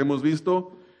 ya hemos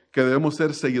visto que debemos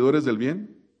ser seguidores del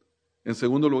bien. En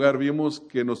segundo lugar, vimos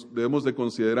que nos debemos de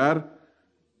considerar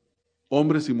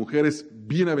hombres y mujeres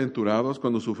bienaventurados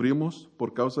cuando sufrimos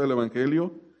por causa del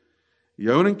Evangelio. Y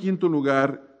ahora, en quinto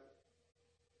lugar,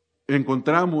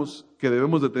 encontramos que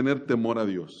debemos de tener temor a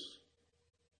Dios.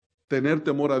 Tener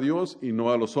temor a Dios y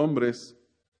no a los hombres.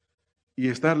 Y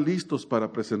estar listos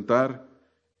para presentar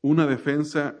una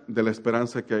defensa de la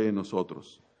esperanza que hay en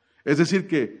nosotros. Es decir,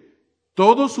 que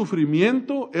todo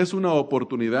sufrimiento es una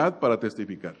oportunidad para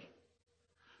testificar.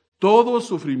 Todo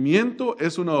sufrimiento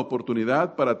es una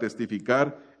oportunidad para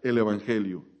testificar el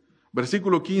Evangelio.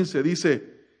 Versículo 15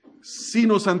 dice,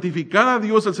 sino santificad a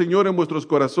Dios el Señor en vuestros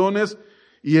corazones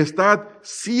y estad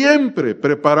siempre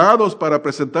preparados para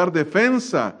presentar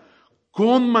defensa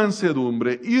con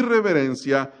mansedumbre y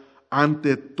reverencia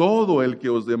ante todo el que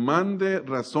os demande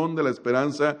razón de la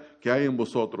esperanza que hay en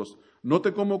vosotros.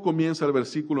 Note cómo comienza el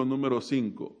versículo número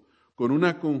 5, con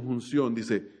una conjunción,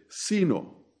 dice,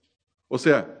 sino. O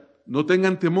sea, no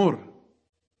tengan temor,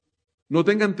 no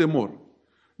tengan temor,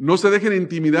 no se dejen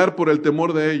intimidar por el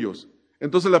temor de ellos.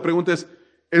 Entonces la pregunta es,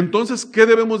 entonces, ¿qué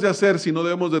debemos de hacer si no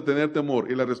debemos de tener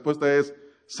temor? Y la respuesta es,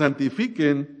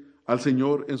 santifiquen al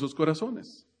Señor en sus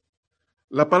corazones.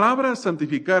 La palabra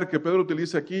santificar que Pedro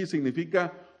utiliza aquí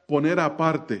significa poner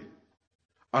aparte,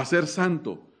 hacer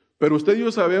santo. Pero usted y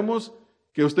yo sabemos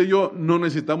que usted y yo no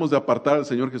necesitamos de apartar al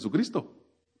Señor Jesucristo.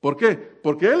 ¿Por qué?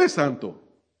 Porque Él es santo.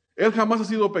 Él jamás ha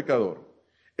sido pecador.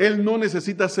 Él no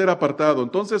necesita ser apartado.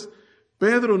 Entonces,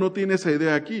 Pedro no tiene esa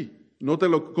idea aquí.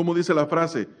 Nótelo cómo dice la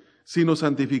frase, sino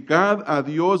santificad a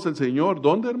Dios el Señor.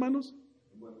 ¿Dónde, hermanos?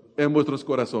 En vuestros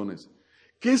corazones.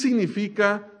 ¿Qué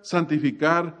significa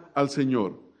santificar al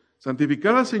Señor?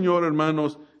 Santificar al Señor,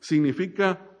 hermanos,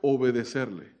 significa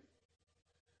obedecerle.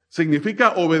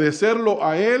 Significa obedecerlo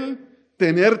a Él,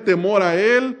 tener temor a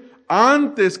Él,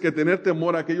 antes que tener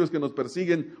temor a aquellos que nos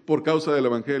persiguen por causa del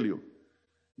Evangelio.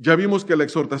 Ya vimos que la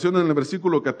exhortación en el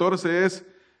versículo 14 es,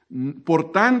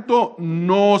 por tanto,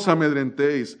 no os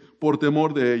amedrentéis por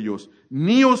temor de ellos,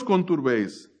 ni os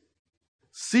conturbéis,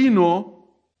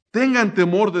 sino tengan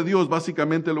temor de Dios,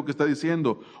 básicamente lo que está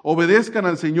diciendo. Obedezcan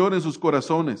al Señor en sus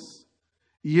corazones.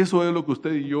 Y eso es lo que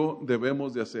usted y yo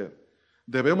debemos de hacer.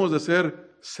 Debemos de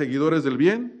ser seguidores del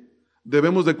bien,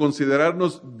 debemos de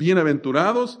considerarnos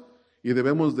bienaventurados y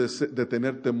debemos de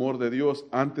tener temor de Dios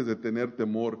antes de tener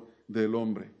temor del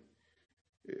hombre.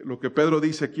 Lo que Pedro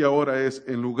dice aquí ahora es,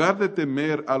 en lugar de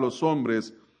temer a los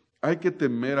hombres, hay que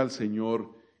temer al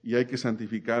Señor y hay que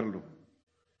santificarlo.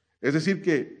 Es decir,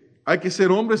 que hay que ser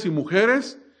hombres y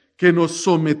mujeres que nos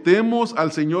sometemos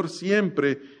al Señor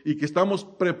siempre y que estamos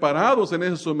preparados en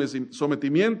ese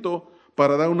sometimiento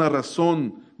para dar una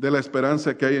razón de la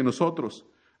esperanza que hay en nosotros.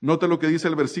 Note lo que dice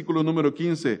el versículo número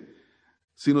 15,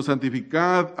 sino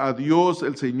santificad a Dios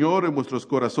el Señor en vuestros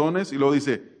corazones, y luego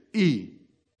dice,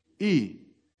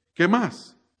 ¿qué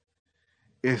más?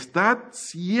 Estad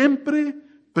siempre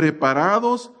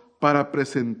preparados para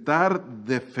presentar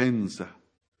defensa.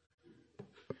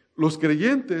 Los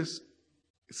creyentes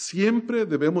siempre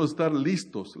debemos estar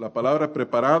listos. La palabra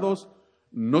preparados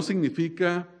no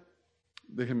significa,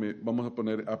 vamos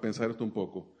a pensar esto un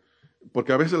poco,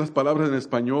 porque a veces las palabras en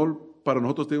español para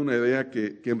nosotros tienen una idea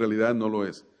que en realidad no lo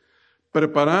es.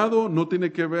 Preparado no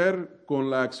tiene que ver con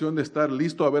la acción de estar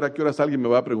listo a ver a qué horas alguien me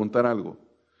va a preguntar algo,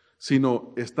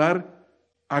 sino estar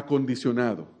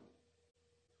acondicionado.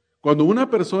 Cuando una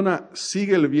persona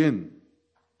sigue el bien,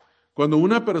 cuando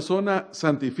una persona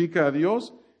santifica a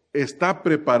Dios, está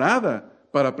preparada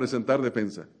para presentar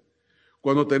defensa.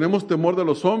 Cuando tenemos temor de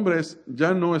los hombres,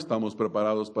 ya no estamos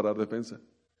preparados para dar defensa.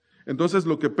 Entonces,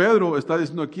 lo que Pedro está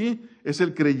diciendo aquí es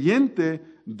el creyente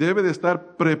debe de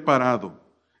estar preparado.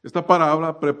 Esta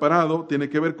palabra preparado tiene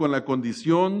que ver con la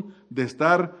condición de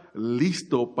estar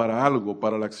listo para algo,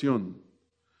 para la acción.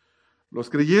 Los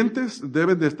creyentes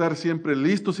deben de estar siempre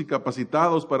listos y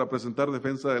capacitados para presentar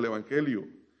defensa del Evangelio.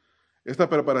 Esta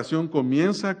preparación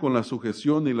comienza con la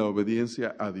sujeción y la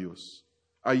obediencia a Dios.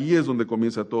 Ahí es donde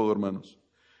comienza todo, hermanos.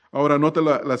 Ahora, note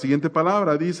la siguiente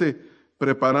palabra, dice,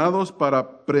 preparados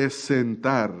para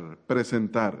presentar.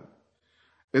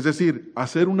 Es decir,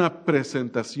 hacer una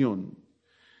presentación.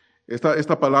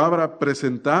 Esta palabra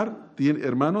presentar,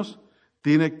 hermanos,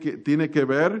 tiene que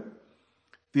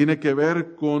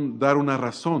ver con dar una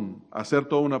razón, hacer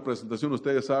toda una presentación.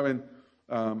 Ustedes saben,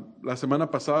 la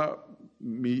semana pasada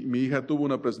mi hija tuvo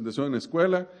una presentación en la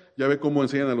escuela, ya ve cómo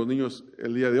enseñan a los niños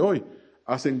el día de hoy.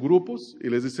 Hacen grupos y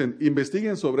les dicen,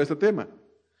 investiguen sobre este tema.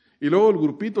 Y luego el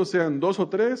grupito, sean 2 o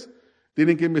 3,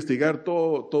 tienen que investigar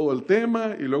todo el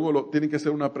tema y luego tienen que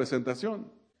hacer una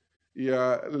presentación. Y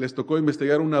les tocó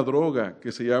investigar una droga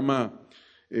que se llama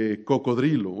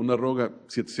cocodrilo, una droga,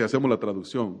 si hacemos la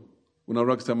traducción, una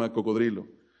droga que se llama cocodrilo.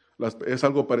 Es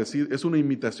algo parecido, es una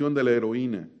imitación de la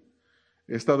heroína.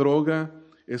 Esta droga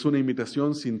es una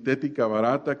imitación sintética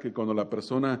barata que cuando la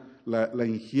persona la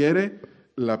ingiere,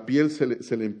 la piel se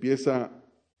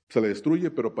le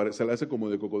destruye, pero se la hace como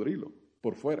de cocodrilo,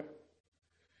 por fuera.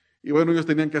 Y bueno, ellos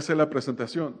tenían que hacer la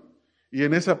presentación. Y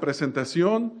en esa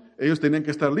presentación, ellos tenían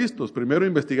que estar listos. Primero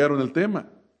investigaron el tema.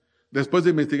 Después de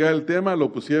investigar el tema,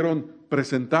 lo pusieron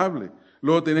presentable.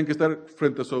 Luego tenían que estar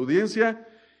frente a su audiencia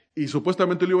y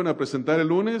supuestamente lo iban a presentar el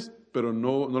lunes, pero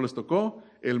no les tocó.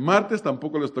 El martes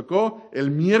tampoco les tocó. El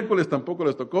miércoles tampoco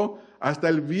les tocó. Hasta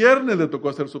el viernes le tocó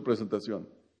hacer su presentación.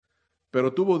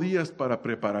 Pero tuvo días para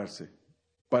prepararse,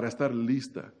 para estar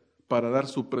lista, para dar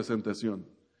su presentación.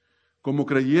 Como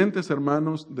creyentes,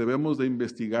 hermanos, debemos de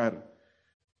investigar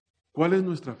cuál es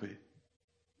nuestra fe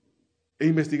e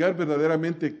investigar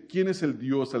verdaderamente quién es el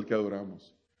Dios al que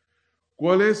adoramos.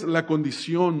 ¿Cuál es la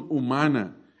condición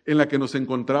humana en la que nos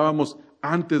encontrábamos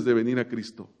antes de venir a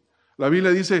Cristo? La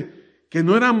Biblia dice que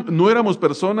no éramos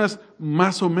personas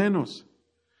más o menos.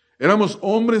 Éramos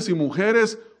hombres y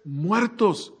mujeres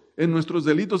muertos en nuestros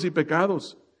delitos y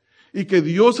pecados. Y que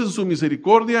Dios en su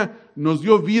misericordia nos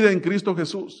dio vida en Cristo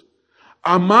Jesús.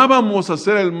 Amábamos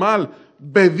hacer el mal,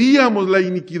 bebíamos la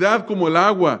iniquidad como el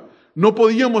agua. No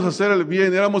podíamos hacer el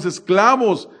bien, éramos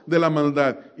esclavos de la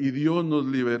maldad y Dios nos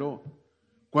liberó.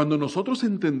 Cuando nosotros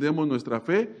entendemos nuestra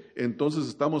fe, entonces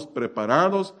estamos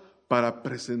preparados para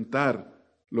presentar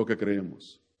lo que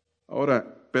creemos.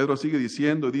 Ahora, Pedro sigue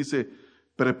diciendo, dice,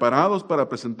 preparados para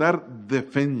presentar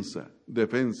defensa.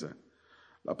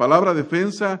 La palabra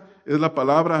defensa es la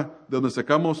palabra de donde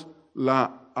sacamos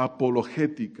la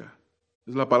apologética.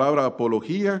 Es la palabra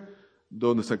apología,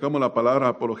 donde sacamos la palabra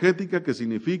apologética, que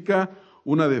significa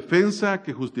una defensa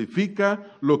que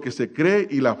justifica lo que se cree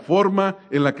y la forma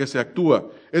en la que se actúa.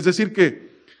 Es decir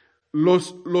que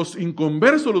los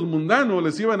inconversos, los mundanos,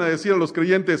 les iban a decir a los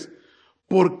creyentes,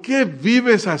 ¿por qué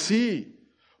vives así?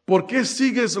 ¿Por qué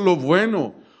sigues lo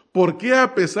bueno? ¿Por qué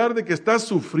a pesar de que estás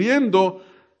sufriendo,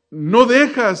 no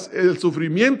dejas el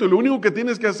sufrimiento y lo único que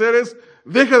tienes que hacer es,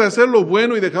 deja de hacer lo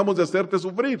bueno y dejamos de hacerte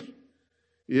sufrir?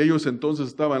 Y ellos entonces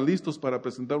estaban listos para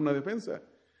presentar una defensa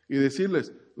y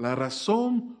decirles, la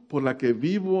razón por la que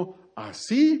vivo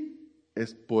así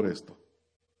es por esto.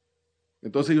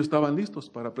 Entonces ellos estaban listos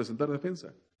para presentar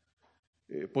defensa.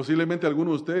 Posiblemente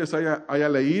alguno de ustedes haya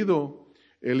leído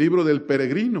el libro del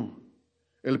peregrino,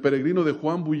 el peregrino de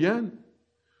Juan Buyán.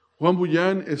 Juan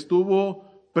Buyán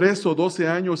estuvo preso 12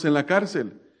 años en la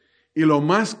cárcel. Y lo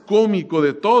más cómico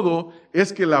de todo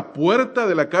es que la puerta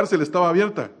de la cárcel estaba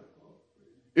abierta.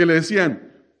 Y le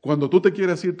decían, cuando tú te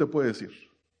quieras ir, te puedes ir.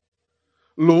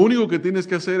 Lo único que tienes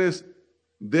que hacer es,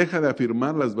 deja de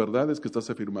afirmar las verdades que estás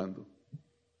afirmando.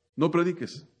 No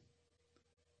prediques.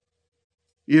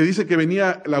 Y le dice que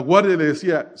venía la guardia y le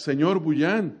decía, señor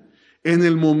Buyán, en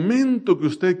el momento que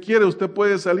usted quiere, usted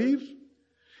puede salir.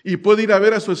 Y puede ir a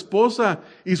ver a su esposa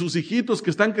y sus hijitos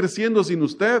que están creciendo sin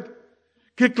usted.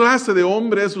 ¿Qué clase de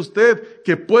hombre es usted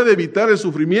que puede evitar el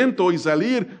sufrimiento y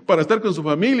salir para estar con su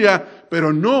familia,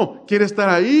 pero no, quiere estar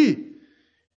ahí?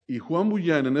 Y Juan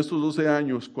Buyán, en estos 12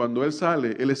 años, cuando él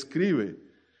sale, él escribe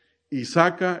y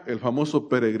saca el famoso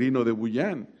Peregrino de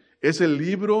Buyán. Es el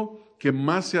libro que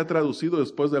más se ha traducido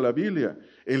después de la Biblia,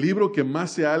 el libro que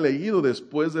más se ha leído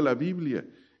después de la Biblia.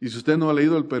 Y si usted no ha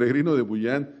leído el Peregrino de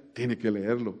Buyán, tiene que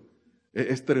leerlo.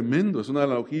 Es tremendo, es una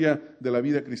analogía de la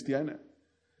vida cristiana.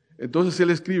 Entonces él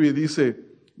escribe y dice,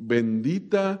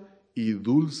 bendita y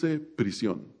dulce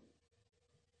prisión.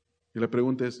 Y la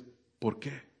pregunta es, ¿por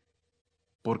qué?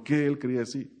 ¿Por qué él creía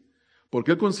así?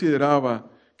 Porque él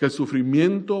consideraba que el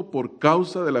sufrimiento por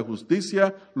causa de la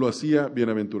justicia lo hacía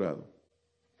bienaventurado.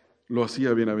 Lo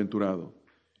hacía bienaventurado.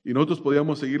 Y nosotros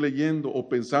podíamos seguir leyendo o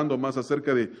pensando más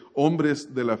acerca de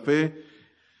hombres de la fe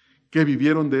que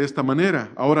vivieron de esta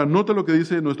manera. Ahora, nota lo que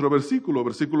dice nuestro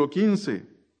versículo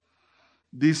 15.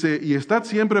 Dice, y estad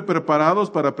siempre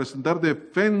preparados para presentar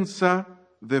defensa,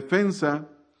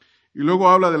 y luego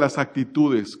habla de las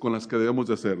actitudes con las que debemos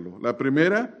de hacerlo. La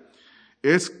primera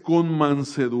es con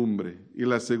mansedumbre y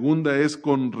la segunda es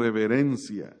con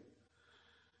reverencia.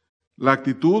 La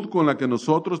actitud con la que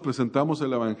nosotros presentamos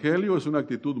el Evangelio es una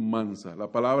actitud mansa.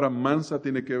 La palabra mansa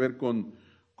tiene que ver con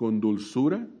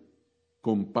dulzura,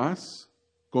 con paz,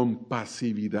 con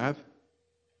pasividad.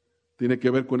 Tiene que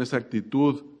ver con esa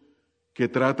actitud que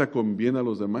trata con bien a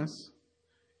los demás.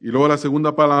 Y luego la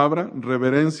segunda palabra,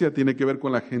 reverencia, tiene que ver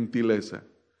con la gentileza.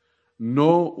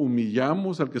 No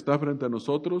humillamos al que está frente a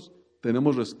nosotros,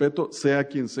 tenemos respeto, sea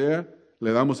quien sea,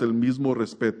 le damos el mismo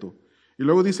respeto. Y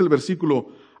luego dice el versículo,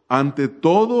 ante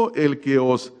todo el que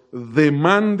os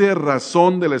demande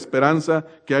razón de la esperanza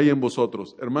que hay en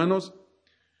vosotros. Hermanos,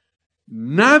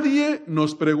 nadie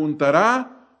nos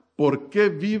preguntará por qué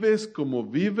vives como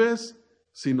vives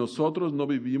si nosotros no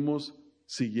vivimos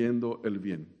siguiendo el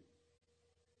bien.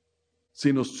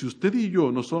 Si usted y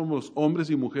yo no somos hombres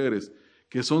y mujeres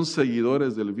que son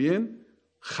seguidores del bien,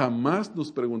 jamás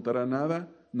nos preguntará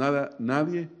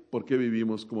nadie por qué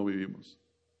vivimos como vivimos.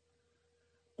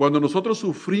 Cuando nosotros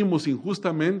sufrimos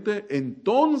injustamente,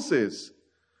 entonces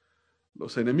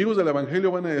los enemigos del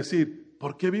Evangelio van a decir,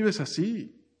 ¿por qué vives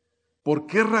así? ¿Por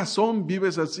qué razón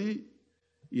vives así?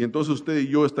 Y entonces usted y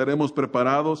yo estaremos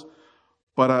preparados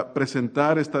para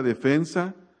presentar esta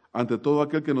defensa ante todo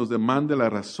aquel que nos demande la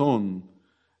razón.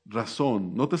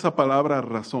 Nota esa palabra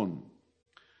razón.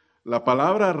 La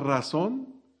palabra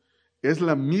razón es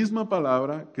la misma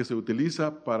palabra que se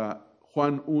utiliza para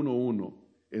Juan 1:1.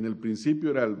 En el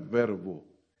principio era el verbo,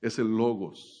 es el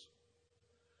logos.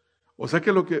 O sea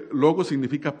que logos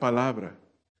significa palabra.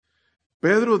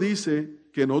 Pedro dice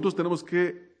que nosotros tenemos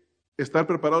que estar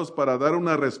preparados para dar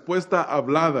una respuesta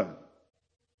hablada.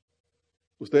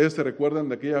 Ustedes se recuerdan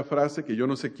de aquella frase que yo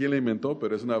no sé quién la inventó,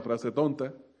 pero es una frase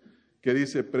tonta, que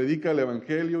dice, predica el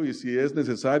Evangelio y si es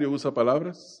necesario usa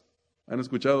palabras. ¿Han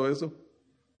escuchado eso?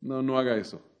 No haga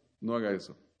eso, no haga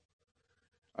eso.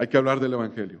 Hay que hablar del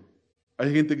Evangelio.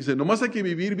 Hay gente que dice, nomás hay que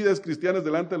vivir vidas cristianas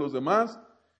delante de los demás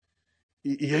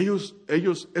y ellos,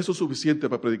 eso es suficiente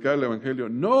para predicar el Evangelio.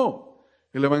 No.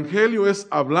 El Evangelio es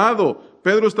hablado.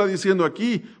 Pedro está diciendo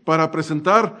aquí para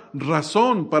presentar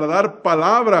razón, para dar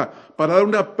palabra, para dar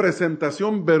una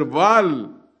presentación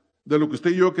verbal de lo que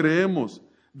usted y yo creemos.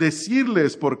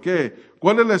 Decirles por qué,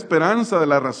 cuál es la esperanza de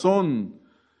la razón,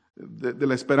 de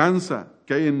la esperanza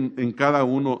que hay en cada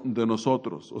uno de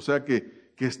nosotros. O sea que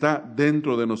está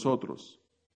dentro de nosotros.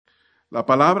 La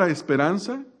palabra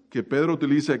esperanza que Pedro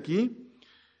utiliza aquí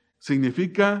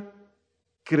significa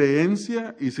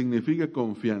creencia y significa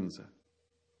confianza.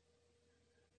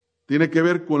 Tiene que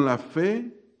ver con la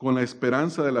fe, con la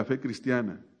esperanza de la fe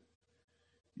cristiana.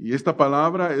 Y esta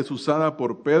palabra es usada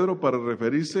por Pedro para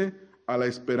referirse a la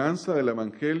esperanza del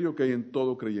Evangelio que hay en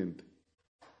todo creyente.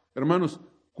 Hermanos,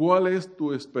 ¿cuál es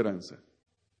tu esperanza?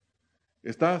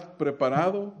 ¿Estás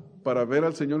preparado para ver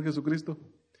al Señor Jesucristo?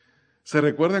 ¿Se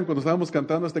recuerdan cuando estábamos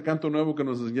cantando este canto nuevo que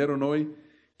nos enseñaron hoy,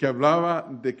 que hablaba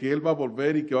de que Él va a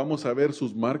volver y que vamos a ver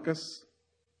sus marcas?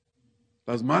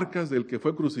 Las marcas del que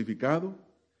fue crucificado.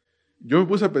 Yo me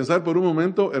puse a pensar por un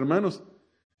momento, hermanos,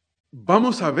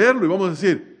 vamos a verlo y vamos a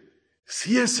decir,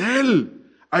 sí es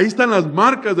Él. Ahí están las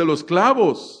marcas de los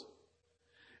clavos.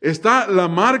 Está la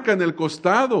marca en el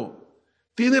costado.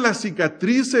 Tiene las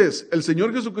cicatrices. El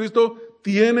Señor Jesucristo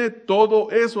tiene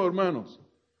todo eso, hermanos.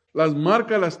 Las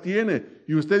marcas las tiene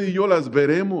y usted y yo las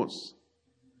veremos.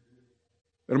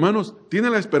 Hermanos, ¿tiene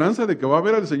la esperanza de que va a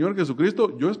ver al Señor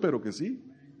Jesucristo? Yo espero que sí.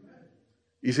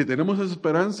 Y si tenemos esa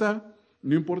esperanza,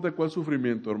 no importa cuál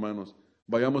sufrimiento, hermanos,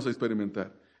 vayamos a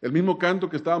experimentar. El mismo canto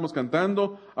que estábamos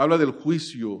cantando habla del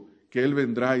juicio que Él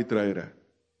vendrá y traerá.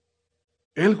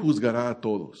 Él juzgará a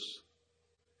todos.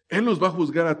 Él nos va a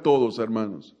juzgar a todos,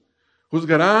 hermanos.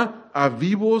 Juzgará a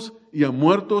vivos y a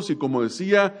muertos, y como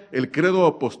decía el credo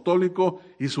apostólico,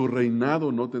 y su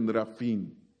reinado no tendrá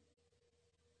fin.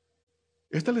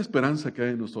 Esta es la esperanza que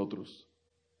hay en nosotros.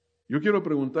 Yo quiero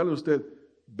preguntarle a usted,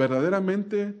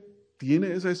 ¿verdaderamente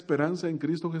tiene esa esperanza en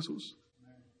Cristo Jesús?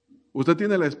 ¿Usted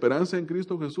tiene la esperanza en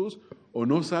Cristo Jesús o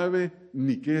no sabe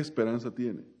ni qué esperanza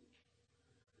tiene?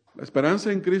 La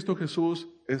esperanza en Cristo Jesús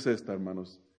es esta,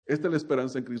 hermanos. Esta es la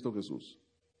esperanza en Cristo Jesús.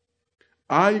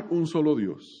 Hay un solo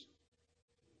Dios,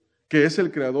 que es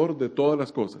el creador de todas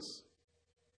las cosas.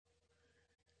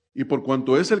 Y por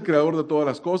cuanto es el creador de todas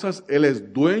las cosas, Él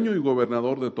es dueño y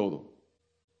gobernador de todo,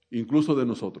 incluso de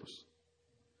nosotros.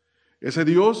 Ese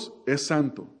Dios es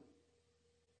santo.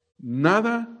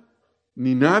 Nada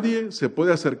ni nadie se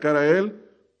puede acercar a Él,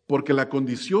 porque la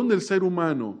condición del ser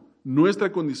humano,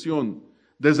 nuestra condición,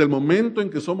 desde el momento en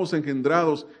que somos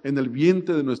engendrados en el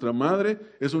vientre de nuestra madre,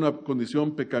 es una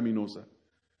condición pecaminosa.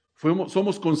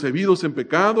 Somos concebidos en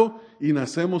pecado y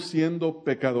nacemos siendo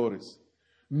pecadores.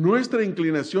 Nuestra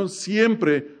inclinación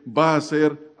siempre va a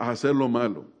ser a hacer lo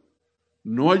malo.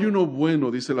 No hay uno bueno,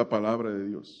 dice la palabra de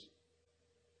Dios.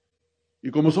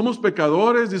 Y como somos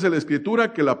pecadores, dice la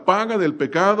Escritura, que la paga del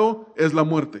pecado es la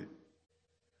muerte.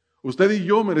 Usted y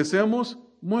yo merecemos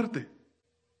muerte.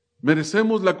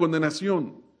 Merecemos la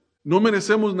condenación. No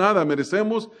merecemos nada,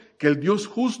 merecemos que el Dios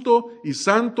justo y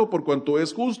santo, por cuanto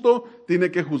es justo,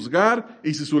 tiene que juzgar,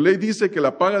 y si su ley dice que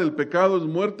la paga del pecado es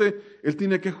muerte, Él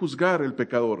tiene que juzgar al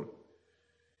pecador.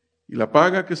 Y la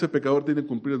paga que ese pecador tiene que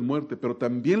cumplir es muerte, pero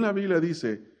también la Biblia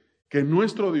dice que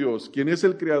nuestro Dios, quien es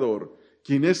el Creador,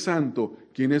 quien es santo,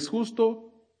 quien es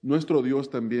justo, nuestro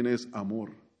Dios también es amor.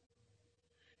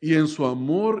 Y en su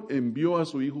amor envió a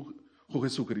su Hijo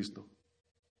Jesucristo.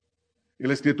 Y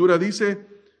la Escritura dice,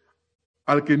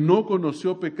 al que no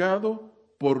conoció pecado,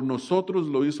 por nosotros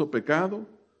lo hizo pecado,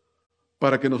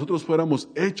 para que nosotros fuéramos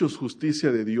hechos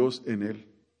justicia de Dios en Él.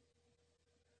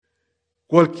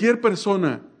 Cualquier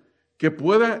persona que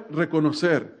pueda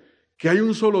reconocer que hay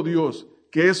un solo Dios,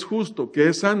 que es justo, que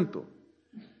es santo,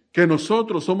 que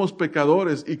nosotros somos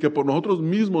pecadores y que por nosotros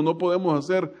mismos no podemos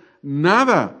hacer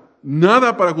nada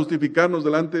para justificarnos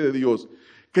delante de Dios,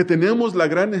 que tenemos la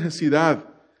gran necesidad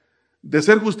de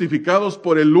ser justificados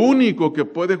por el único que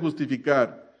puede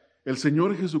justificar, el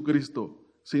Señor Jesucristo.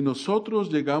 Si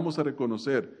nosotros llegamos a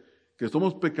reconocer que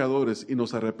somos pecadores y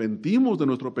nos arrepentimos de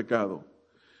nuestro pecado,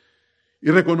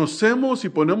 y reconocemos y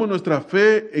ponemos nuestra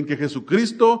fe en que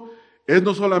Jesucristo es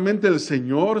no solamente el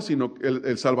Señor, sino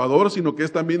el Salvador, sino que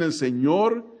es también el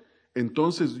Señor,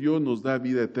 entonces Dios nos da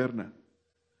vida eterna.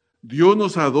 Dios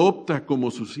nos adopta como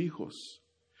sus hijos.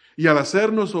 Y al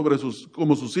hacernos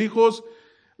como sus hijos,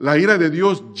 la ira de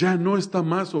Dios ya no está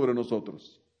más sobre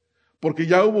nosotros, porque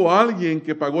ya hubo alguien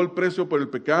que pagó el precio por el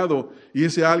pecado, y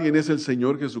ese alguien es el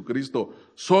Señor Jesucristo.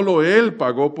 Solo Él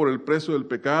pagó por el precio del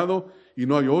pecado y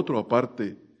no hay otro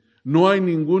aparte. No hay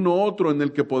ninguno otro en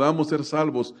el que podamos ser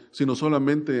salvos, sino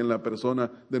solamente en la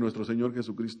persona de nuestro Señor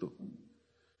Jesucristo.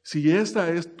 Si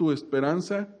esta es tu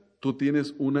esperanza, tú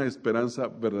tienes una esperanza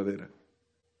verdadera.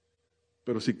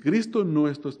 Pero si Cristo no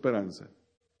es tu esperanza,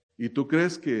 y tú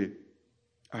crees que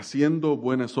haciendo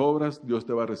buenas obras Dios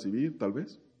te va a recibir, tal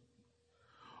vez,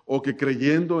 o que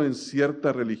creyendo en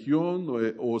cierta religión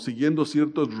o siguiendo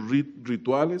ciertos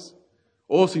rituales,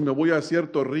 o si me voy a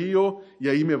cierto río y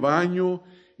ahí me baño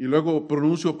y luego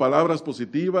pronuncio palabras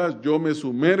positivas, yo me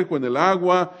sumerjo en el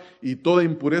agua y toda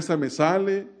impureza me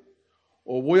sale,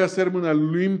 o voy a hacerme una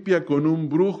limpia con un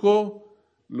brujo,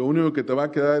 lo único que te va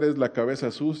a quedar es la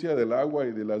cabeza sucia del agua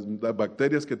y de las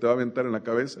bacterias que te va a aventar en la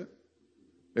cabeza,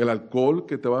 el alcohol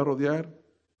que te va a rodear,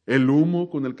 el humo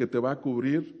con el que te va a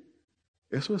cubrir.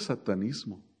 Eso es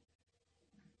satanismo.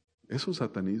 Eso es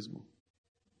satanismo.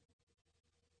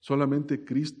 Solamente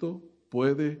Cristo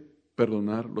puede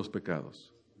perdonar los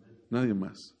pecados. Nadie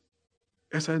más.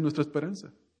 Esa es nuestra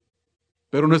esperanza.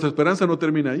 Pero nuestra esperanza no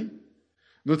termina ahí.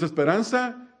 Nuestra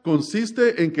esperanza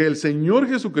consiste en que el Señor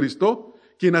Jesucristo,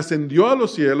 quien ascendió a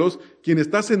los cielos, quien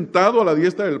está sentado a la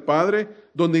diestra del Padre,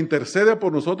 donde intercede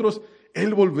por nosotros,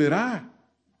 Él volverá.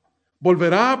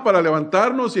 Volverá para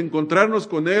levantarnos y encontrarnos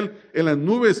con Él en las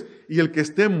nubes, y el que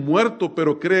esté muerto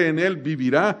pero cree en Él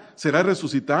vivirá, será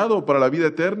resucitado para la vida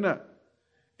eterna.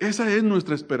 Esa es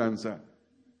nuestra esperanza.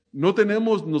 No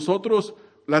tenemos nosotros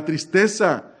la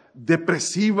tristeza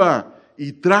depresiva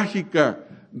y trágica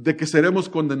de que seremos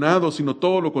condenados, sino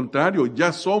todo lo contrario,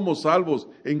 ya somos salvos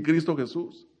en Cristo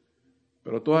Jesús.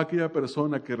 Pero toda aquella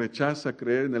persona que rechaza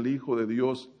creer en el Hijo de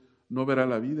Dios no verá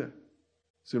la vida,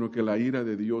 sino que la ira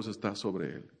de Dios está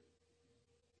sobre él.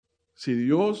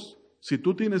 Si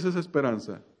tú tienes esa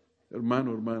esperanza,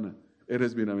 hermano, hermana,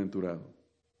 eres bienaventurado.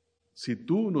 Si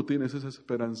tú no tienes esa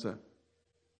esperanza,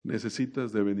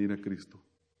 necesitas de venir a Cristo.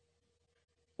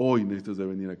 Hoy necesitas de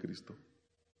venir a Cristo.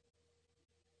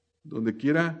 Donde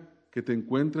quiera que te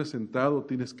encuentres sentado,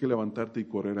 tienes que levantarte y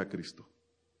correr a Cristo.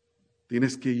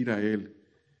 Tienes que ir a Él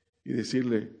y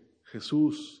decirle: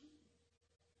 Jesús,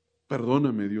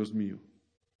 perdóname, Dios mío.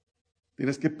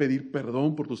 Tienes que pedir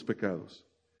perdón por tus pecados.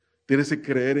 Tienes que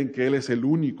creer en que Él es el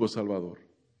único Salvador,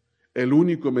 el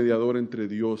único mediador entre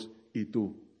Dios y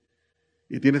tú.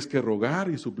 Y tienes que rogar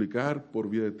y suplicar por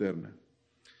vida eterna.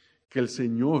 Que el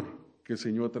Señor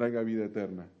traiga vida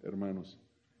eterna, hermanos,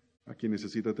 a quien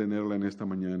necesita tenerla en esta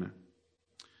mañana.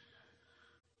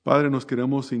 Padre, nos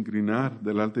queremos inclinar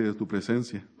delante de tu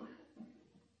presencia.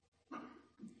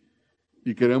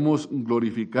 Y queremos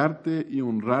glorificarte y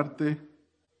honrarte,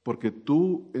 porque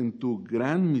tú, en tu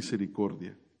gran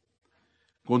misericordia,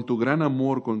 con tu gran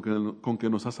amor con que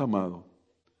nos has amado,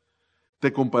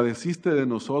 te compadeciste de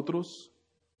nosotros,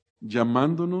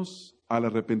 llamándonos al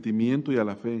arrepentimiento y a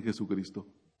la fe en Jesucristo.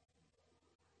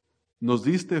 Nos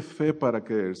diste fe para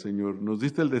creer, Señor, nos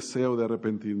diste el deseo de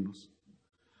arrepentirnos.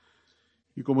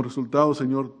 Y como resultado,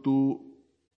 Señor, tú,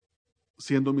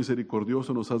 siendo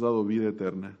misericordioso, nos has dado vida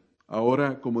eterna.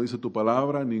 Ahora, como dice tu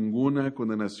palabra, ninguna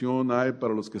condenación hay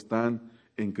para los que están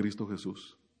en Cristo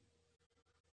Jesús.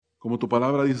 Como tu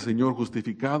palabra dice, Señor,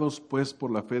 justificados pues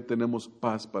por la fe tenemos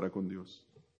paz para con Dios.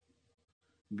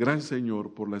 Gracias,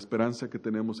 Señor, por la esperanza que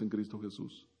tenemos en Cristo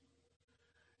Jesús.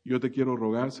 Yo te quiero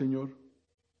rogar, Señor,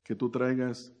 que tú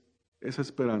traigas esa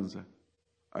esperanza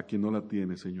a quien no la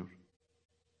tiene, Señor,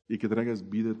 y que traigas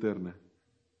vida eterna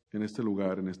en este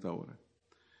lugar, en esta hora.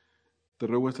 Te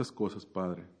ruego estas cosas,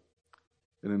 Padre,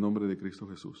 en el nombre de Cristo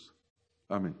Jesús.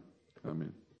 Amén.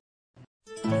 Amén.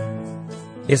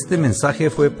 Este mensaje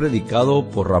fue predicado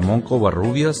por Ramón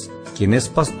Covarrubias, quien es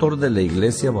pastor de la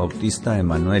Iglesia Bautista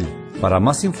Emanuel. Para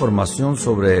más información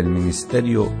sobre el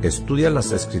ministerio Estudia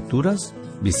las Escrituras,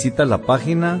 visita la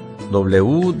página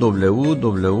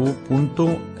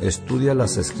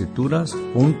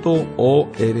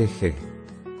www.estudialasescrituras.org.